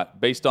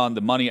Prescott based on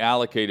the money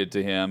allocated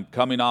to him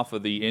coming off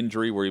of the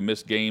injury where he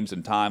missed games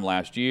and time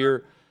last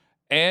year?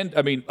 And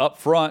up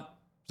front,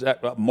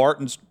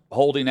 Martin's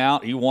holding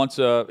out. He wants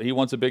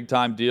a big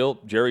time deal.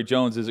 Jerry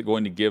Jones isn't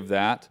going to give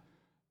that.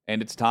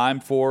 And it's time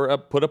for a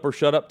put up or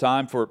shut up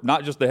time for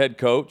not just the head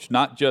coach,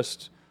 not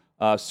just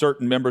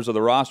certain members of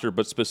the roster,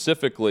 but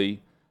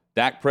specifically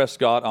Dak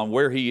Prescott on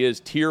where he is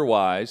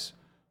tier-wise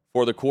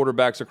for the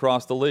quarterbacks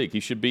across the league. He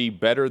should be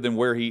better than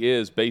where he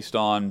is based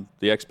on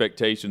the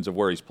expectations of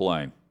where he's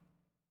playing.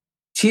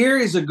 Tier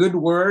is a good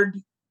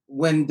word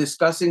when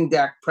discussing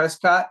Dak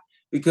Prescott,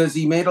 because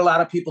he made a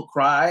lot of people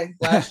cry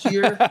last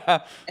year,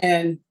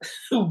 and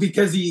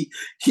because he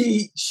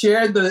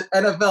shared the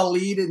NFL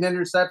lead in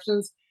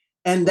interceptions.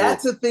 And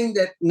that's a thing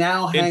that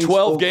now hangs in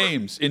 12 over.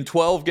 games. In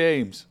 12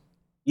 games.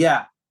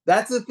 Yeah,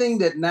 that's the thing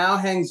that now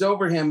hangs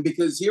over him,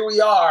 because here we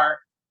are,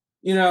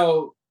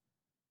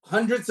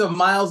 hundreds of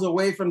miles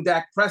away from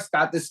Dak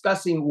Prescott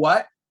discussing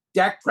what?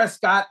 Dak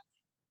Prescott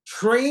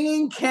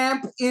training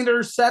camp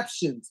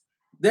interceptions.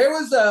 There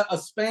was a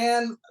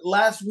span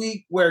last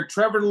week where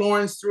Trevor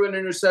Lawrence threw an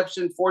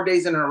interception 4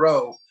 days in a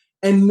row,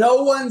 and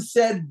no one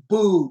said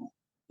boo.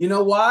 You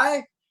know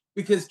why?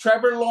 Because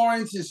Trevor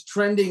Lawrence is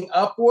trending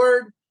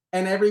upward,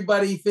 and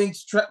everybody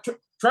thinks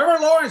Trevor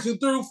Lawrence, who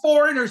threw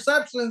 4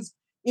 interceptions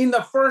in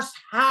the first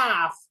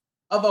half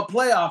of a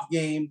playoff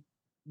game,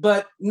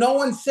 but no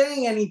one's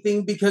saying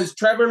anything because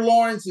Trevor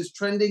Lawrence is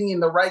trending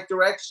in the right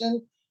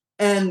direction,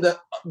 and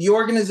the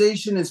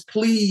organization is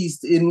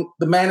pleased in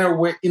the manner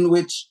in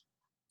which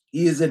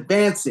he is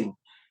advancing.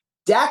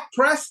 Dak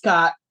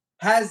Prescott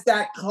has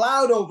that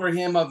cloud over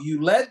him of,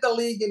 you led the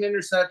league in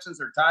interceptions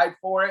or tied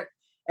for it,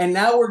 and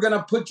now we're going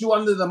to put you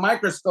under the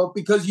microscope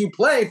because you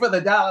play for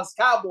the Dallas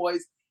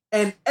Cowboys,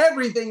 and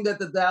everything that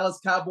the Dallas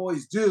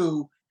Cowboys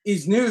do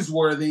is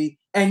newsworthy,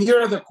 and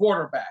you're the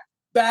quarterback.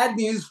 Bad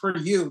news for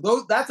you.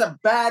 That's a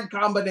bad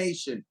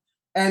combination.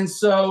 And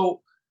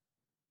so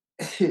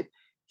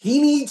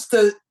he needs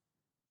to,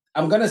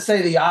 I'm going to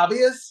say the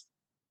obvious,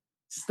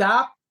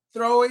 stop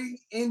throwing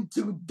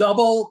into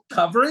double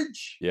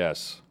coverage.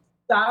 Yes.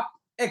 Stop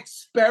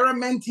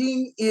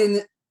experimenting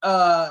in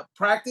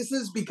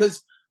practices,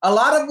 because a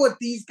lot of what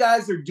these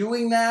guys are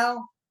doing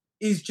now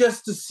is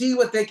just to see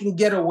what they can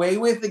get away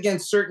with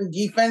against certain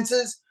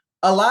defenses.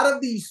 A lot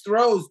of these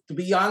throws, to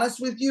be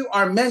honest with you,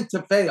 are meant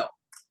to fail.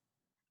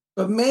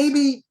 But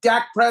maybe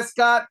Dak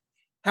Prescott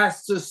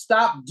has to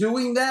stop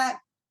doing that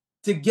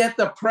to get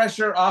the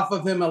pressure off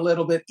of him a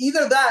little bit.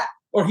 Either that,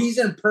 or he's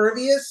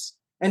impervious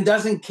and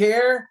doesn't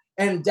care,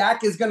 and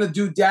Dak is going to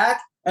do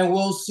Dak, and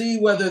we'll see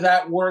whether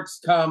that works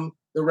come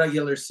the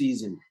regular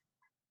season.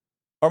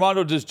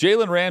 Armando, does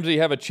Jalen Ramsey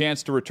have a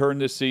chance to return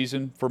this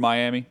season for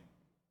Miami?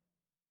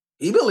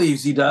 He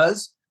believes he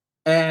does.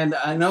 And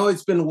I know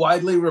it's been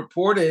widely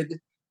reported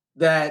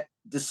that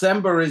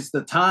December is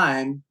the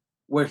time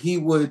where he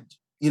would,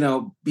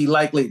 be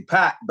likely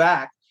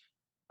back.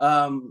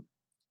 A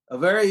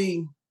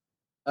very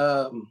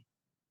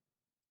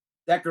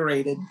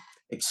decorated,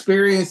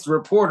 experienced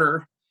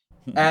reporter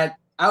at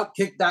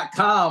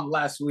OutKick.com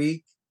last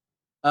week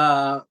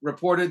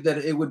reported that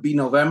it would be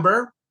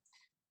November.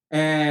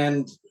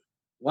 And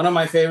one of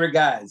my favorite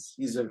guys.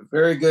 He's a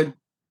very good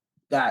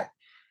guy.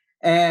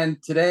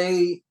 And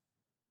today,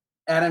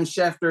 Adam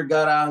Schefter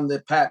got on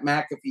the Pat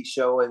McAfee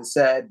show and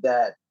said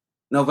that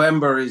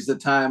November is the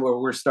time where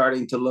we're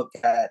starting to look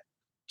at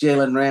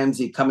Jalen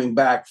Ramsey coming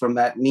back from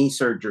that knee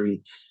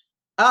surgery.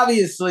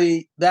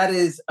 Obviously, that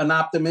is an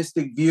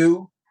optimistic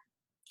view.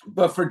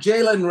 But for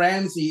Jalen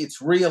Ramsey,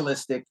 it's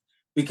realistic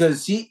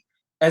because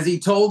as he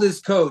told his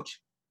coach,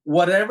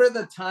 whatever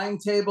the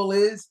timetable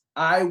is,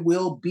 I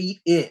will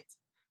beat it.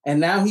 And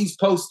now he's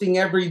posting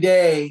every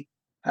day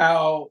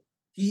how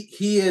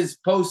he has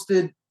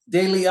posted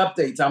daily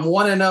updates. I'm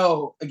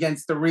 1-0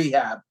 against the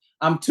rehab.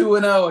 I'm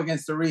 2-0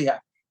 against the rehab.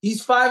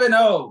 He's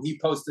 5-0, he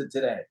posted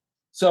today.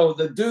 So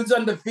the dude's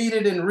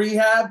undefeated in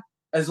rehab.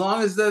 As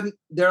long as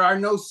there are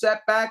no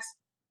setbacks,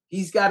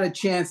 he's got a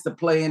chance to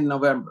play in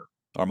November.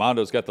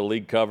 Armando's got the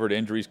league covered,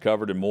 injuries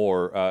covered, and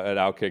more at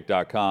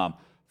OutKick.com.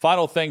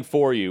 Final thing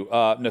for you.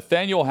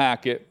 Nathaniel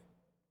Hackett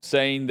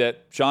saying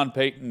that Sean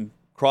Payton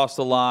crossed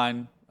the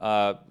line.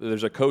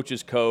 There's a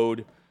coach's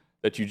code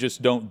that you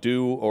just don't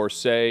do or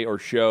say or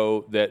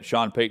show that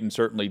Sean Payton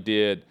certainly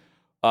did.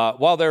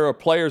 While there are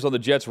players on the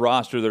Jets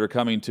roster that are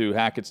coming to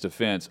Hackett's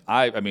defense,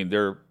 I mean,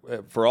 they're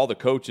for all the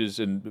coaches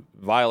in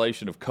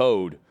violation of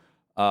code.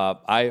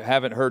 I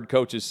haven't heard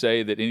coaches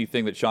say that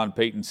anything that Sean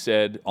Payton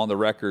said on the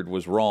record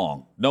was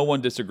wrong. No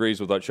one disagrees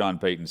with what Sean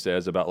Payton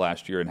says about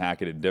last year in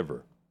Hackett and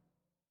Denver.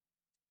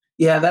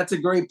 Yeah, that's a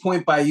great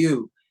point by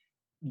you.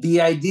 The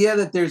idea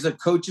that there's a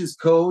coach's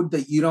code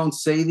that you don't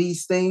say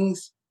these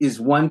things is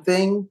one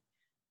thing.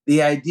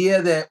 The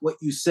idea that what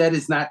you said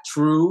is not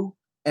true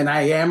and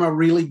I am a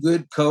really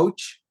good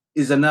coach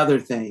is another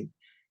thing.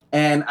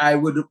 And I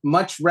would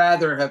much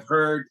rather have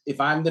heard,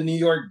 if I'm the New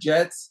York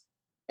Jets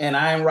and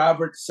I am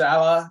Robert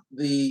Saleh,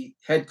 the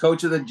head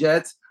coach of the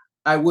Jets,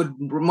 I would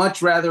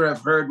much rather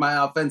have heard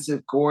my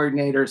offensive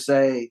coordinator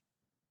say,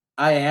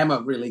 I am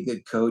a really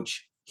good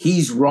coach.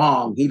 He's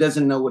wrong. He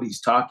doesn't know what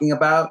he's talking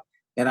about.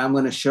 And I'm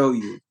going to show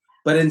you.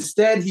 But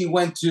instead, he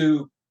went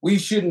to, we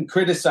shouldn't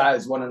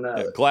criticize one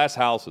another. Yeah, glass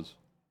houses.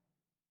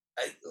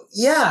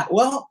 Yeah,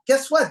 well,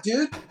 guess what,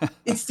 dude?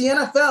 It's the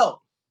NFL.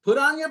 Put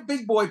on your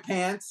big boy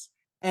pants.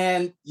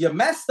 And you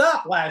messed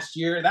up last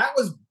year. That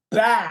was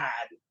bad.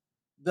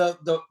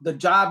 The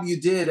job you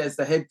did as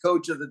the head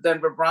coach of the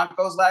Denver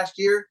Broncos last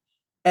year.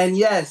 And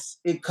yes,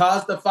 it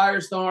caused a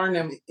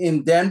firestorm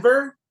in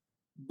Denver.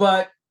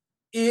 But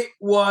it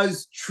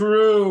was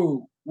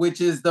true,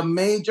 which is the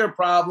major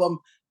problem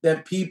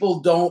that people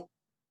don't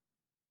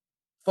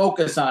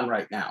focus on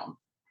right now.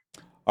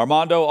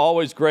 Armando,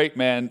 always great,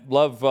 man.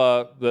 Love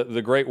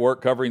the great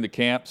work covering the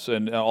camps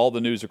and all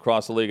the news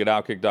across the league at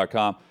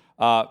OutKick.com.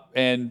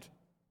 And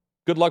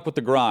good luck with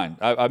the grind.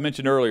 I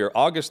mentioned earlier,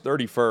 August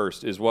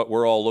 31st is what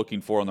we're all looking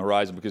for on the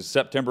horizon because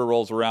September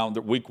rolls around.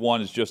 Week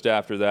 1 is just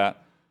after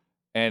that.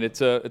 And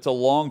it's a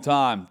long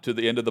time to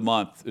the end of the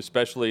month,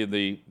 especially in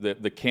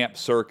the camp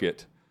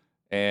circuit.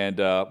 And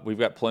we've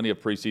got plenty of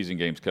preseason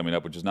games coming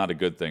up, which is not a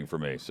good thing for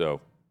me. So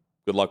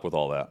good luck with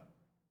all that.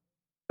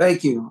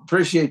 Thank you.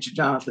 Appreciate you,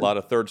 Jonathan. A lot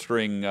of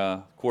third-string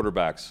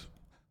quarterbacks.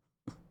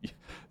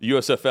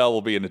 USFL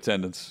will be in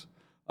attendance,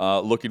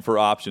 looking for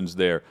options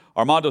there.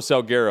 Armando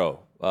Salguero,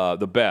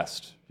 the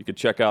best. You can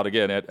check out,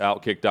 again, at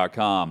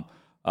OutKick.com,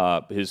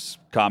 his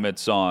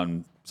comments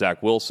on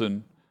Zach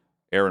Wilson,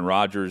 Aaron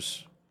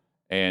Rodgers,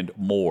 and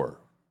more.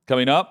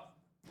 Coming up,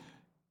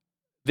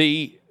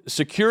 the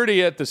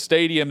security at the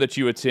stadium that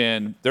you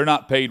attend, they're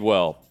not paid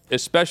well,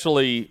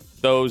 especially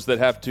those that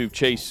have to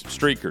chase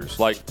streakers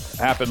like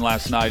happened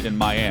last night in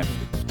Miami.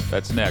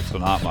 That's next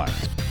on Hot Mic.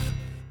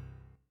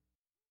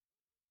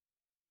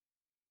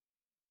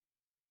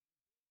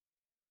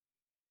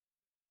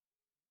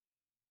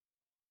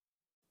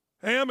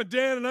 Hey, I'm a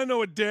dad, and I know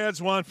what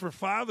dads want for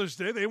Father's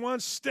Day. They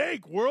want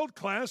steak,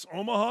 world-class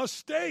Omaha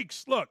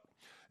steaks. Look,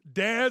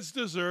 dads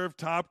deserve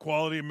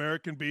top-quality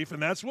American beef,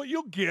 and that's what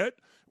you'll get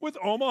with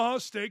Omaha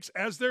Steaks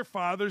as their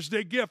Father's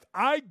Day gift.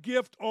 I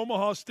gift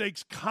Omaha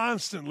Steaks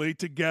constantly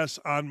to guests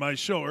on my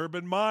show.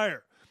 Urban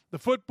Meyer, the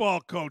football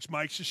coach,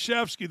 Mike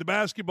Krzyzewski, the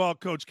basketball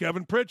coach,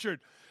 Kevin Pritchard,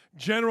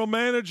 general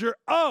manager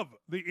of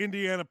the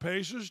Indiana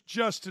Pacers,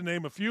 just to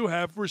name a few,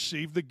 have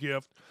received the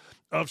gift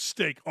of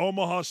steak,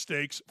 Omaha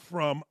Steaks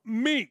from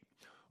me.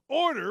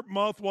 Order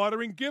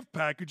mouth-watering gift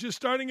packages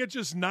starting at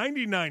just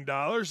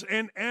 $99,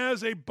 and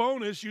as a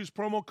bonus, use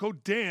promo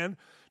code DAN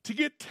to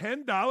get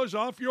 $10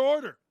 off your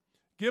order.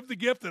 Give the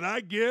gift that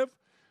I give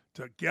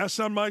to guests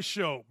on my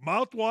show.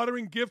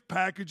 Mouth-watering gift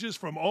packages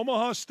from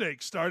Omaha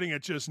Steaks starting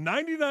at just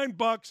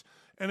 $99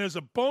 And as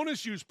a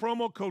bonus, use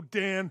promo code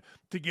Dan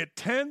to get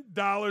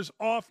 $10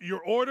 off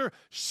your order.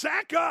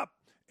 Sack up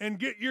and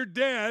get your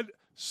dad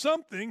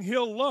something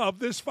he'll love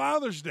this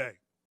Father's Day.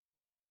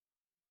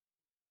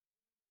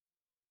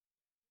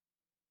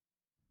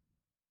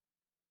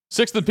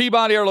 Sixth and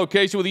Peabody, our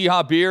location with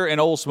Yeehaw Beer and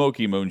Old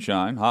Smoky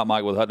Moonshine. Hot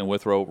Mike with Hutton and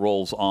Withrow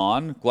rolls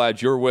on.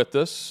 Glad you're with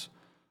us.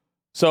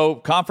 So,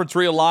 conference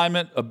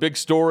realignment, a big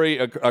story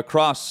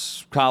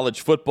across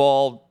college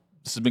football.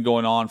 This has been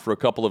going on for a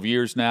couple of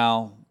years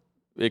now.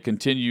 It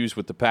continues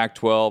with the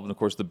Pac-12 and, of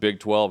course, the Big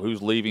 12.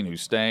 Who's leaving,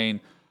 who's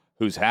staying,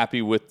 who's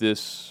happy with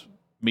this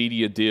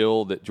media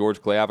deal that George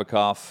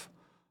Kliavkoff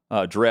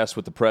addressed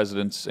with the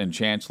presidents and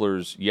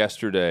chancellors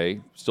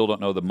yesterday. Still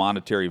don't know the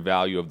monetary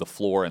value of the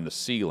floor and the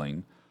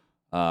ceiling.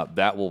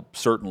 That will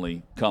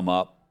certainly come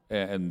up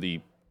in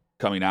the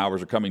coming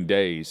hours or coming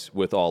days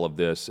with all of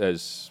this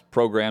as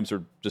programs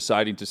are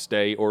deciding to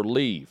stay or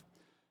leave.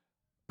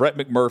 Brett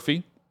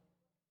McMurphy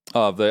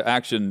of the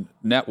Action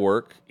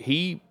Network,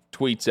 he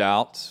tweets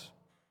out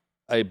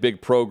a big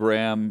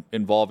program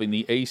involving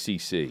the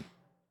ACC.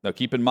 Now,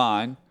 keep in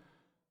mind,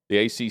 the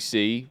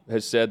ACC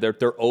has said that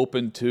they're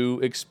open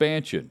to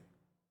expansion.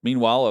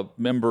 Meanwhile, a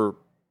member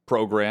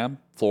program,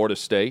 Florida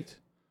State,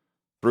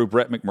 through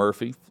Brett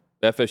McMurphy,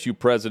 FSU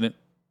president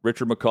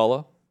Richard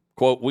McCullough,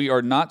 quote, "We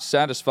are not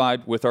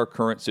satisfied with our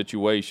current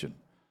situation.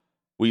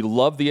 We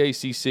love the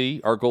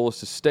ACC. Our goal is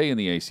to stay in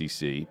the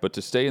ACC, but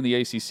to stay in the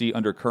ACC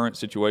under current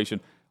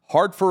situation,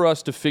 hard for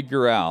us to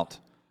figure out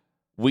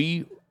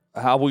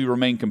how we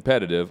remain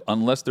competitive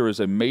unless there is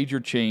a major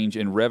change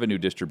in revenue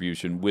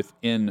distribution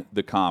within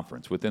the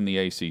conference, within the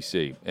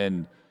ACC."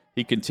 And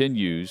he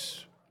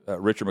continues,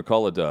 Richard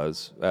McCullough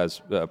does,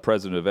 as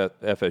president of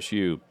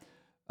FSU,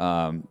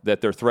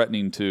 that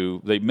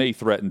they may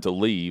threaten to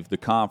leave the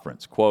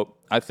conference. Quote,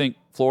 "I think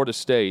Florida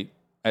State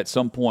at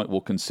some point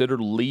will consider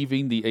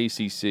leaving the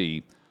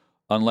ACC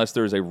unless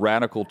there is a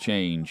radical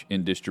change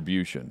in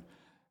distribution."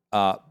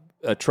 A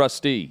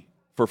trustee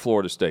for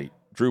Florida State,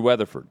 Drew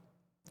Weatherford,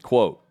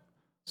 quote,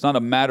 "It's not a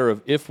matter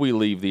of if we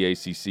leave the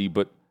ACC,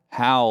 but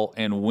how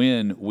and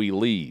when we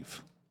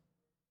leave."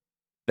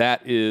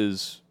 That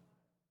is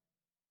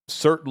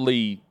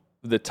certainly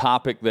the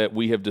topic that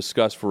we have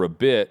discussed for a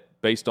bit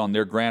based on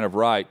their grant of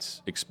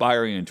rights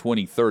expiring in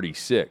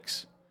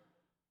 2036.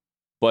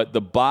 But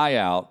the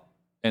buyout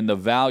and the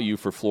value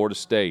for Florida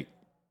State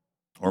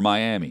or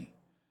Miami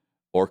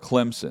or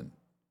Clemson,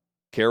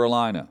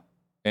 Carolina,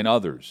 and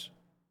others,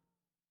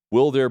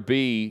 will there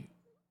be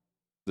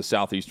the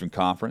Southeastern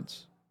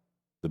Conference,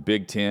 the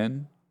Big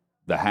Ten,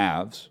 the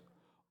haves,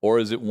 or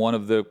is it one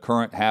of the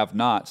current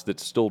have-nots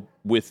that's still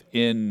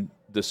within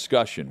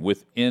discussion,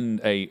 within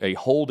a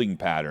holding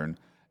pattern,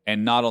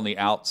 and not on the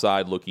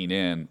outside looking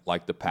in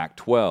like the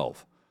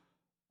Pac-12?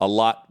 A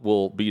lot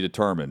will be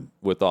determined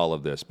with all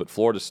of this. But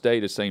Florida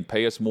State is saying,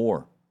 pay us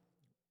more.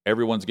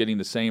 Everyone's getting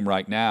the same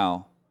right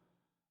now.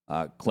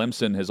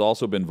 Clemson has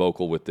also been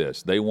vocal with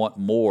this. They want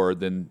more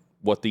than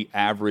what the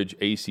average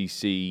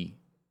ACC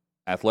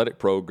athletic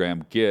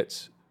program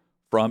gets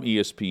from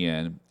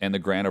ESPN and the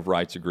grant of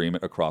rights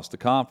agreement across the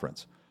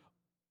conference.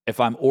 If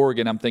I'm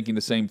Oregon, I'm thinking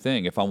the same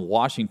thing. If I'm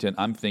Washington,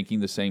 I'm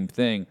thinking the same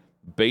thing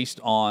based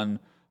on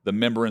the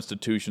member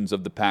institutions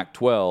of the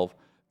Pac-12.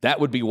 That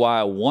would be why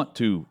I want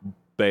to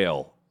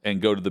bail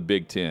and go to the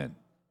Big Ten.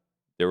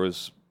 There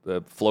was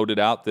floated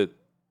out that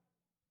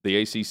the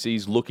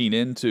ACC's looking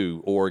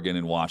into Oregon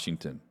and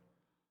Washington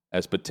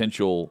as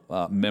potential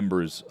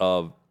members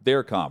of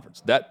their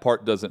conference. That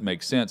part doesn't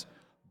make sense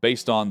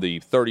based on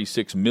the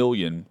 $36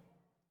 million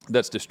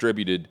that's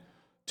distributed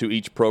to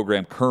each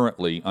program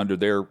currently under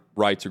their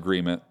rights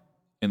agreement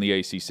in the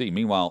ACC.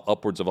 Meanwhile,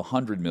 upwards of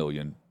 $100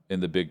 million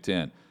in the Big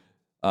Ten.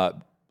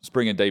 Let's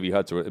bring in Davey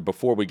Hudson.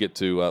 Before we get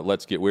to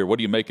Let's Get Weird, what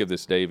do you make of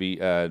this, Davey?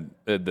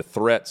 The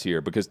threats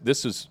here, because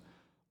this is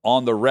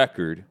on the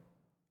record,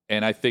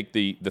 and I think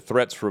the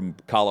threats from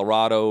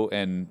Colorado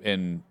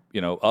and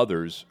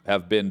others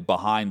have been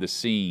behind the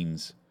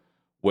scenes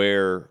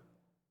where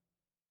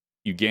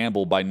you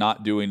gamble by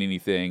not doing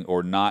anything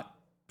or not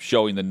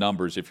showing the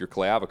numbers if you're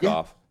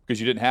Kliavkoff because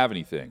you didn't have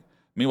anything.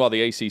 Meanwhile,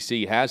 the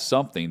ACC has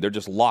something. They're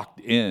just locked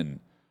in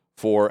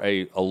for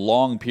a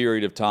long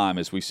period of time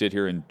as we sit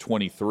here in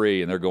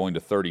 23, and they're going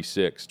to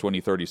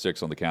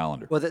 2036 on the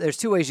calendar. Well, there's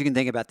two ways you can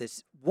think about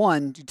this.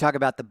 One, you talk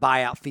about the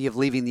buyout fee of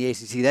leaving the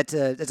ACC. That's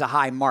a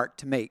high mark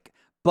to make.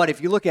 But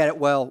if you look at it,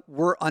 well,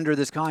 we're under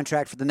this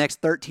contract for the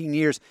next 13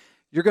 years.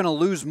 You're going to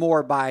lose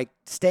more by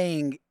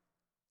staying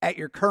at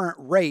your current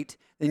rate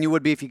than you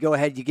would be if you go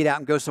ahead, you get out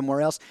and go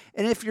somewhere else.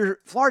 And if you're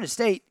Florida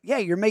State,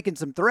 you're making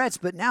some threats,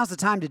 but now's the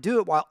time to do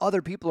it while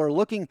other people are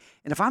looking.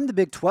 And if I'm the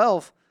Big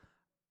 12,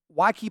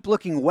 why keep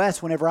looking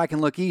west whenever I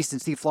can look east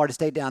and see Florida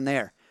State down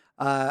there?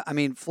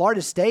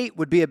 Florida State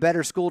would be a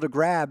better school to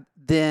grab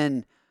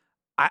than,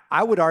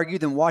 I would argue,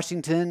 than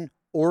Washington,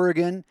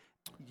 Oregon,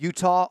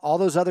 Utah, all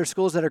those other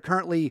schools that are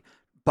currently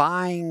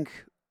buying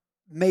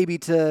maybe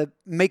to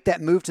make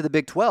that move to the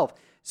Big 12.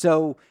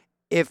 So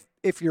if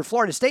you're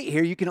Florida State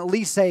here, you can at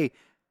least say,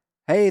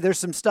 hey, there's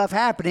some stuff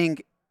happening.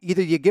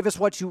 either you give us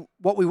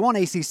what we want,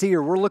 ACC,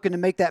 or we're looking to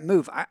make that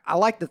move. I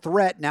like the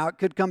threat. Now, it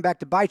could come back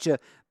to bite you,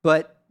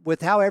 but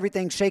with how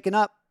everything's shaken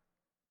up,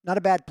 not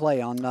a bad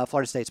play on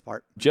Florida State's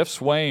part. Jeff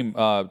Swaim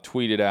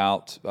tweeted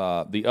out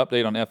the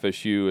update on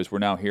FSU is we're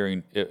now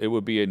hearing it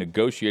would be a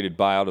negotiated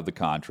buyout of the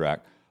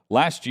contract.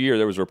 Last year,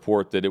 there was a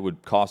report that it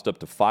would cost up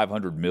to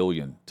 $500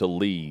 million to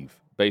leave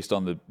based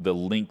on the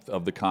length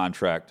of the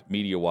contract,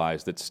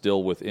 media-wise, that's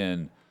still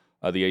within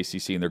the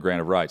ACC and their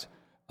grant of rights.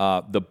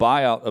 The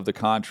buyout of the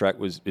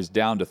contract is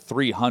down to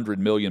 $300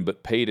 million,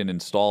 but paid in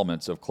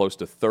installments of close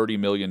to $30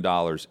 million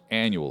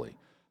annually.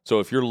 So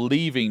if you're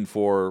leaving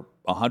for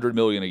 $100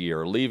 million a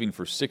year or leaving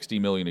for $60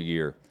 million a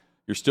year,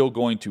 you're still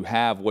going to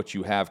have what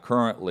you have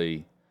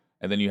currently,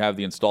 and then you have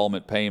the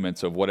installment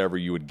payments of whatever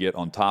you would get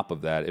on top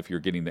of that if you're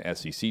getting the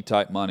SEC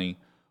type money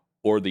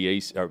or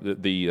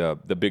the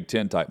Big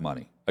Ten type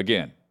money.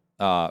 Again,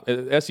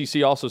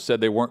 SEC also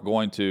said they weren't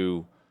going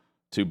to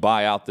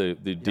buy out the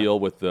deal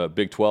with the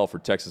Big 12 for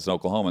Texas and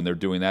Oklahoma, and they're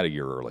doing that a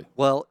year early.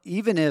 Well,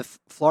 even if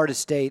Florida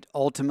State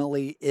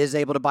ultimately is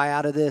able to buy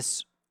out of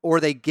this or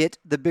they get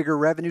the bigger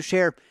revenue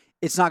share,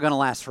 it's not going to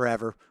last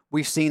forever.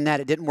 We've seen that.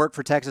 It didn't work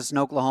for Texas and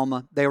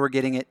Oklahoma. They were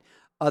getting it.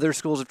 Other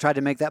schools have tried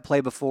to make that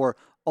play before.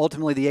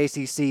 Ultimately, the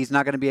ACC is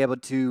not going to be able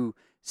to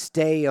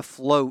stay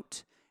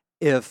afloat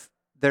if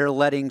they're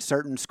letting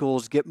certain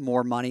schools get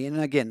more money. And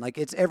again, like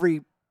it's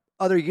every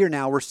other year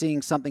now, we're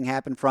seeing something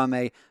happen from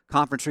a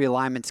conference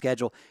realignment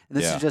schedule. And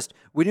this is just,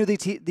 we knew these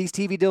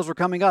TV deals were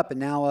coming up, and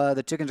now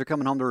the chickens are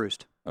coming home to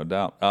roost. No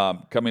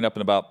doubt. Coming up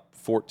in about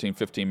 14,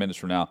 15 minutes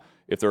from now,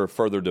 if there are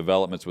further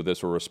developments with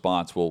this or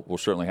response, we'll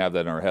certainly have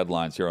that in our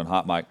headlines here on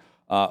Hot Mic.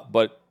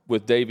 But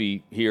with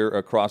Davey here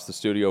across the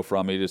studio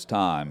from me, it is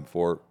time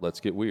for Let's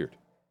Get Weird.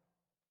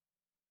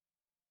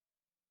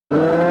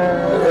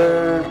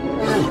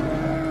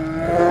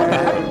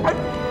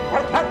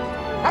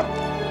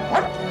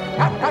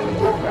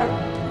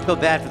 Feel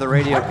bad for the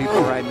radio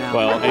people right now.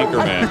 Well,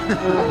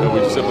 Anchorman.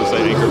 We simply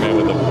say Anchorman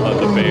with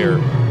the bear.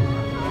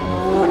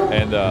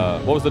 And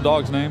what was the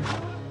dog's name?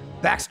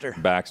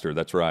 Baxter,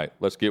 that's right.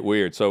 Let's get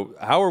weird. So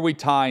how are we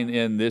tying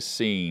in this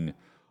scene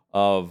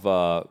of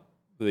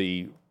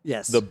the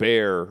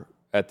bear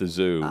at the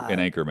zoo in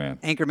Anchorman?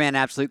 Anchorman,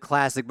 absolute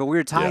classic. But we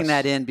were tying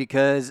that in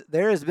because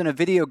there has been a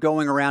video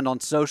going around on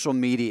social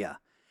media.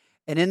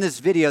 And in this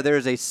video, there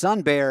is a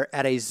sun bear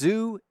at a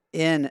zoo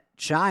in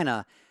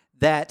China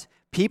that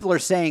people are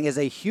saying is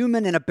a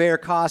human in a bear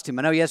costume.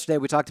 I know yesterday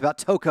we talked about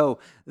Toko,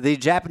 the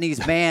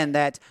Japanese man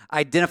that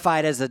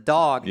identified as a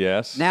dog.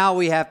 Yes. Now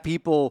we have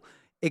people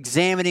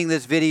examining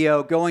this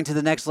video, going to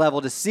the next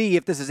level to see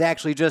if this is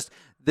actually just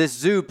this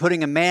zoo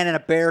putting a man in a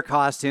bear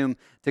costume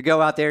to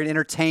go out there and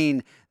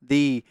entertain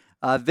the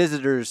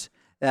visitors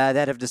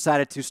that have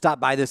decided to stop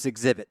by this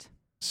exhibit.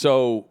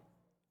 So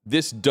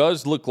this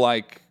does look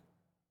like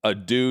a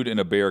dude in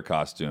a bear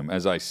costume,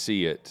 as I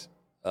see it,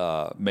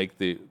 make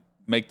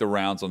the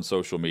rounds on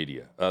social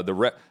media.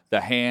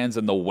 The hands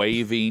and the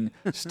waving,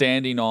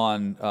 standing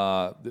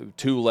on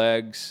two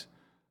legs.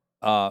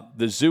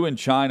 The zoo in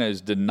China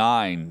is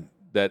denying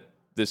that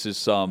this is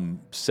some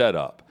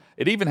setup.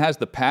 It even has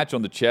the patch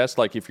on the chest,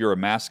 like if you're a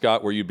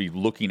mascot, where you'd be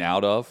looking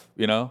out of,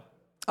 you know?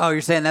 Oh,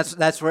 you're saying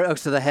that's where? Oh,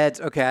 so the head's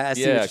okay. I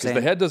see. Yeah, because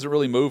the head doesn't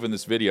really move in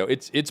this video.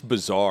 It's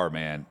bizarre,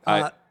 man.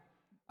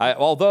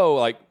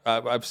 Although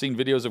I've seen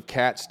videos of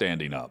cats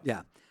standing up.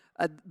 Yeah.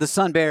 The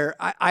sun bear,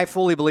 I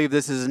fully believe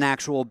this is an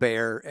actual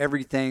bear.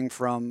 Everything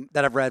from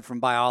that I've read from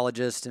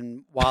biologists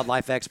and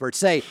wildlife experts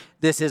say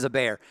this is a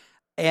bear.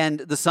 And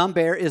the sun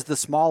bear is the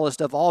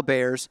smallest of all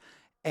bears.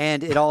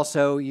 And it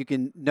also, you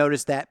can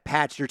notice that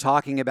patch you're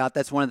talking about.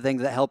 That's one of the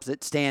things that helps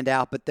it stand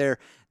out. But they're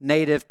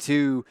native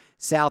to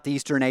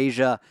Southeastern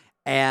Asia.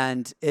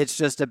 And it's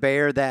just a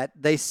bear that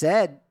they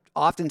said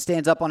often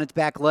stands up on its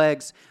back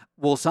legs,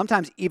 will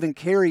sometimes even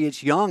carry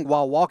its young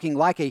while walking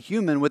like a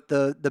human with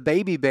the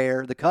baby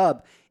bear, the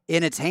cub,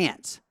 in its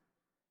hands.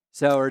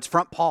 Or its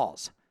front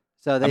paws.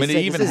 So they say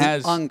it even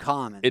has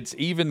uncommon. It's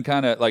even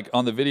kind of like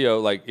on the video,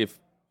 like if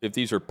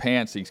these are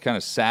pants, he's kind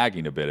of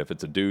sagging a bit if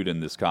it's a dude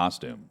in this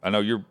costume. I know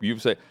you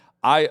say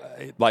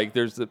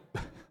there's the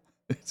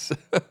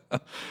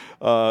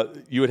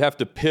you would have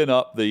to pin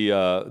up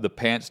the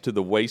pants to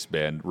the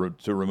waistband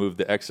to remove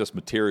the excess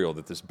material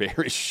that this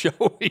bear is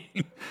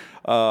showing.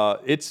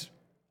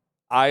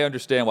 I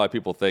understand why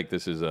people think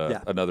this is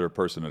another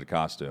person in a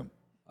costume.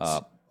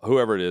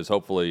 Whoever it is,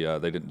 hopefully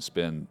they didn't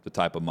spend the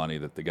type of money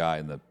that the guy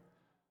in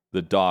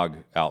the dog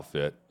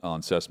outfit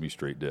on Sesame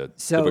Street did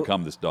to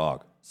become this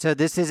dog. So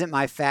this isn't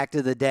my fact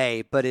of the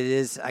day, but it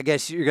is, I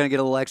guess you're going to get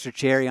a little extra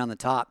cherry on the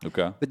top.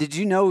 Okay. But did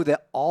you know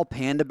that all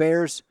panda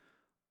bears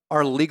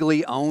are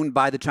legally owned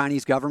by the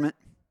Chinese government?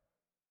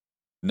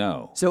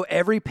 No. So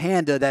every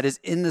panda that is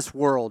in this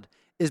world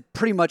is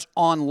pretty much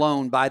on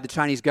loan by the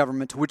Chinese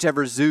government to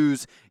whichever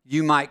zoos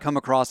you might come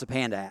across a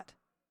panda at.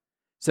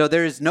 So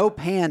there is no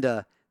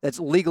panda that's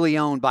legally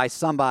owned by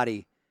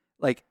somebody,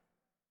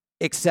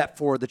 except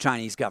for the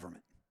Chinese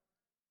government.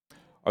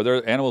 Are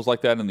there animals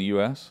like that in the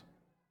U.S.?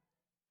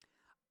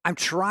 I'm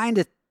trying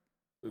to.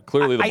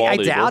 Clearly, the bald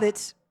eagle. I doubt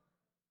it.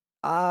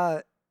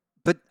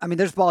 But I mean,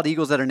 there's bald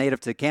eagles that are native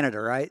to Canada,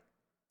 right?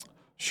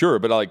 Sure,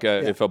 but like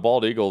if a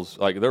bald eagle's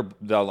like there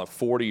are like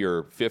 40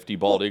 or 50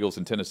 bald eagles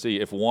in Tennessee,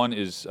 if one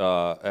is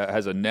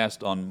has a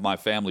nest on my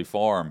family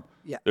farm,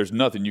 there's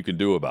nothing you can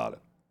do about it.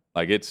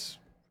 Like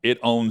it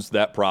owns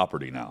that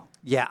property now.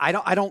 Yeah, I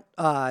don't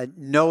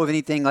know of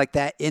anything like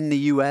that in the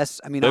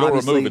U.S. I mean, they don't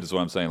obviously, remove it, is what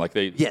I'm saying. Like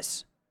they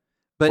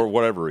but for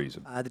whatever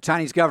reason, the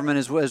Chinese government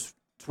is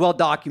well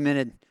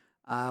documented.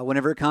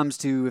 Whenever it comes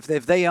to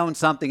if they own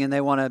something and they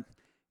want to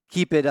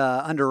keep it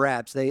under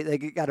wraps, they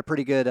got a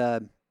pretty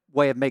good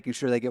way of making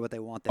sure they get what they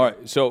want there. All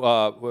right,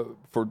 so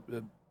for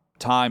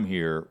time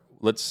here,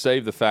 let's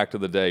save the fact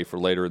of the day for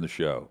later in the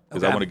show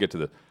because I want to get to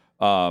the.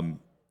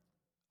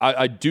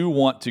 I do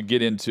want to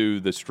get into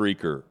the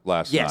streaker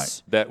last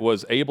night that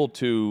was able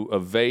to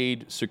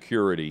evade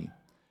security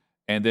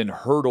and then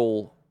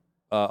hurdle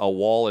a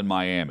wall in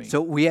Miami.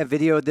 So we have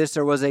video of this.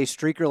 There was a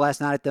streaker last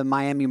night at the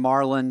Miami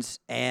Marlins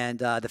and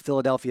the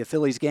Philadelphia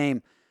Phillies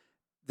game.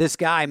 This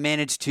guy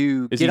managed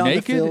to get on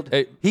the field.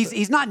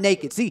 He's not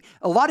naked. See,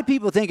 a lot of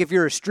people think if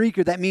you're a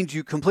streaker, that means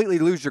you completely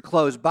lose your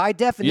clothes. By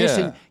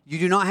definition, you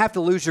do not have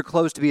to lose your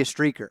clothes to be a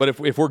streaker. But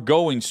if we're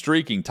going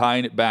streaking,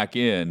 tying it back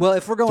in,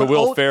 if we're going to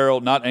Will Ferrell,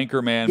 not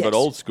Anchorman, but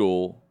old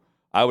school,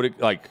 I would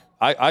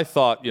I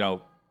thought, we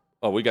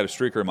got a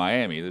streaker in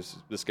Miami.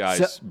 This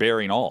guy's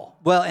bearing all.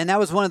 Well, and that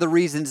was one of the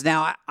reasons.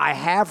 Now, I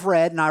have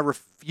read, and I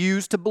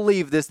refuse to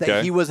believe this,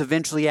 that he was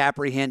eventually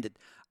apprehended.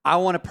 I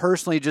want to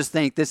personally just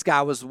think this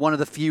guy was one of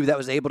the few that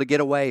was able to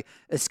get away,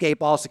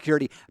 escape all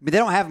security. I mean, they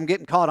don't have him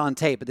getting caught on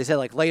tape, but they said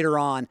like later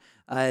on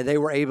they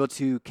were able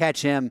to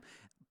catch him.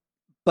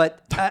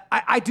 But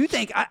I do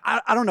think,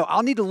 I don't know,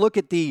 I'll need to look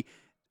at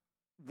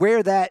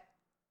where the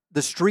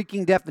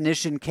streaking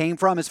definition came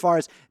from as far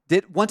as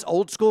once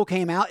old school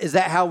came out, is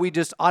that how we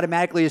just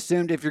automatically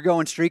assumed if you're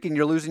going streaking,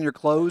 you're losing your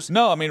clothes?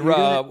 No, I mean,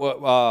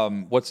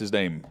 what's his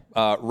name?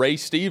 Ray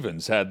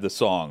Stevens had the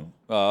song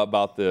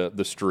about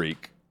the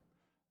streak.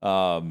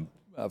 From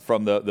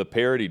the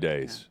parody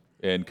days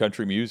in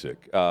country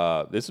music.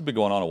 This has been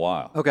going on a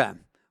while. Okay.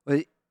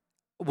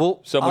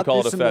 Well, someone call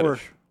it a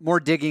fetish.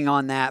 More digging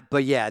on that,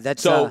 but yeah,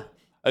 that's... So,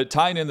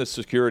 tying in the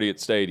security at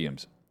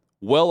stadiums,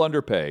 well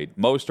underpaid.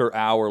 Most are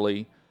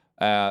hourly.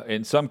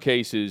 In some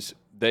cases,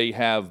 they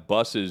have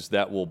buses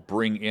that will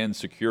bring in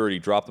security,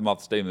 drop them off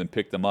the stadium, and then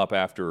pick them up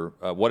after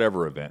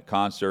whatever event,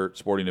 concert,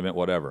 sporting event,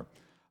 whatever.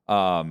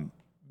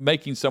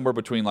 Making somewhere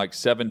between like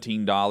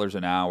 $17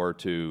 an hour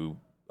to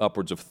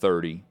upwards of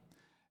 30,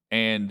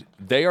 and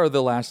they are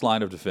the last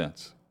line of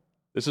defense.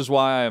 This is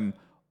why I'm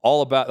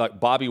all about, like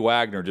Bobby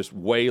Wagner just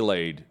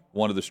waylaid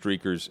one of the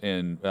streakers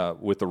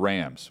with the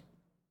Rams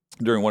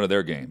during one of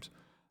their games.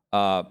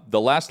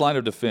 The last line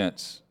of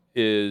defense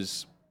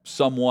is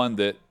someone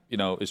that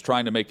is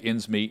trying to make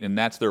ends meet, and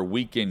that's their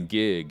weekend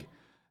gig,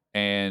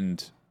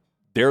 and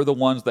they're the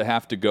ones that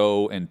have to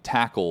go and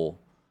tackle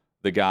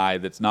the guy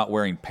that's not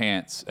wearing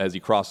pants as he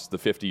crosses the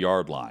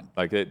 50-yard line.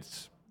 Like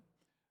it's.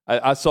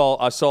 I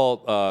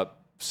saw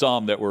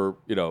some that were,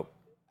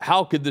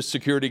 how could this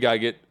security guy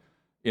get,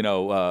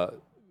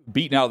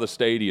 beaten out of the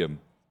stadium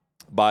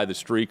by the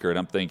streaker? And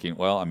I'm thinking,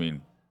 well, I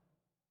mean,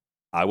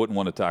 I wouldn't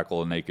want to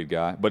tackle a naked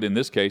guy. But in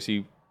this case,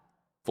 he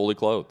fully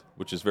clothed,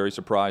 which is very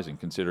surprising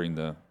considering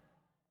the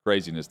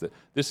craziness. That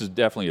this is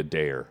definitely a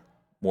dare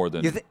more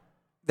than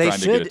trying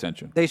to get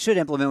attention. They should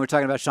implement, we were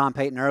talking about Sean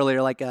Payton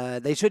earlier,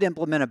 they should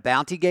implement a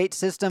bounty gate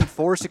system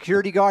for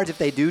security guards if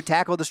they do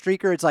tackle the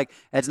streaker. It's like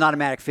it's an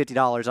automatic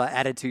 $50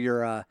 added to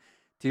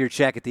your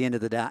check at the end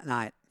of the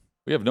night.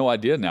 We have no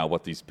idea now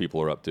what these people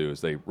are up to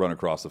as they run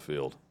across the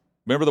field.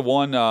 Remember the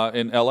one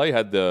in L.A.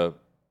 had the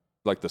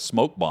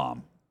smoke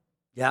bomb.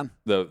 Yeah.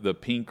 The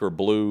pink or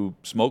blue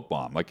smoke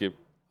bomb.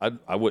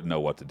 I wouldn't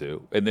know what to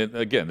do. And then,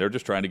 again, they're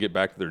just trying to get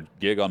back to their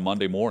gig on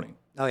Monday morning.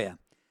 Oh, yeah.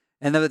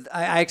 And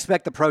I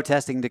expect the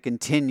protesting to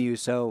continue,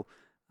 so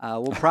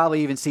we'll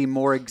probably even see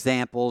more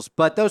examples.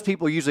 But those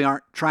people usually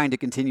aren't trying to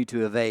continue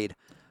to evade.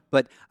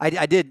 But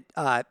I did,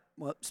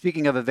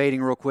 speaking of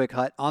evading real quick,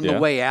 Hut, on the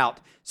way out.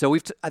 So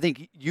I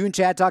think you and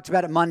Chad talked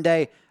about it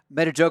Monday,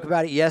 made a joke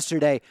about it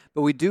yesterday,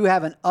 but we do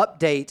have an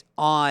update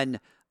on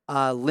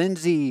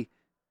Lindsay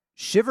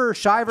Shiver,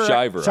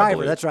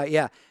 that's right,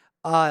 yeah.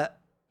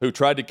 Who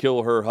tried to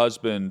kill her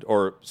husband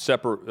or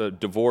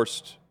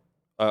divorced.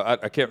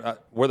 I can't.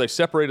 Were they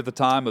separated at the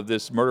time of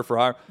this murder for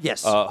hire?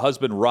 Yes.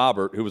 Husband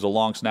Robert, who was a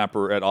long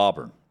snapper at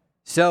Auburn.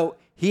 So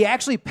he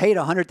actually paid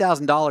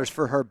 $100,000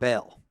 for her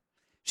bail.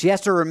 She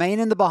has to remain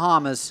in the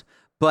Bahamas,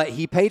 but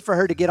he paid for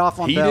her to get off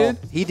on bail.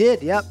 He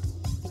did. Yep.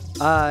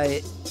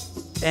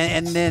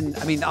 And then,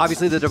 I mean,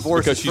 obviously the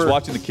divorce because she's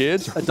watching the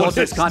kids?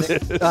 Adulterous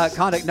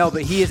conduct. No,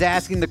 but he is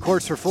asking the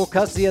courts for full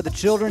custody of the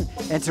children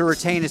and to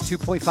retain his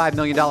 $2.5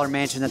 million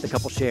mansion that the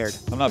couple shared.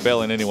 I'm not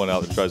bailing anyone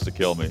out that tries to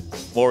kill me.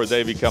 More with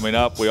Davey coming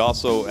up. We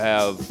also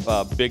have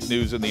big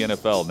news in the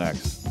NFL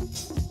next.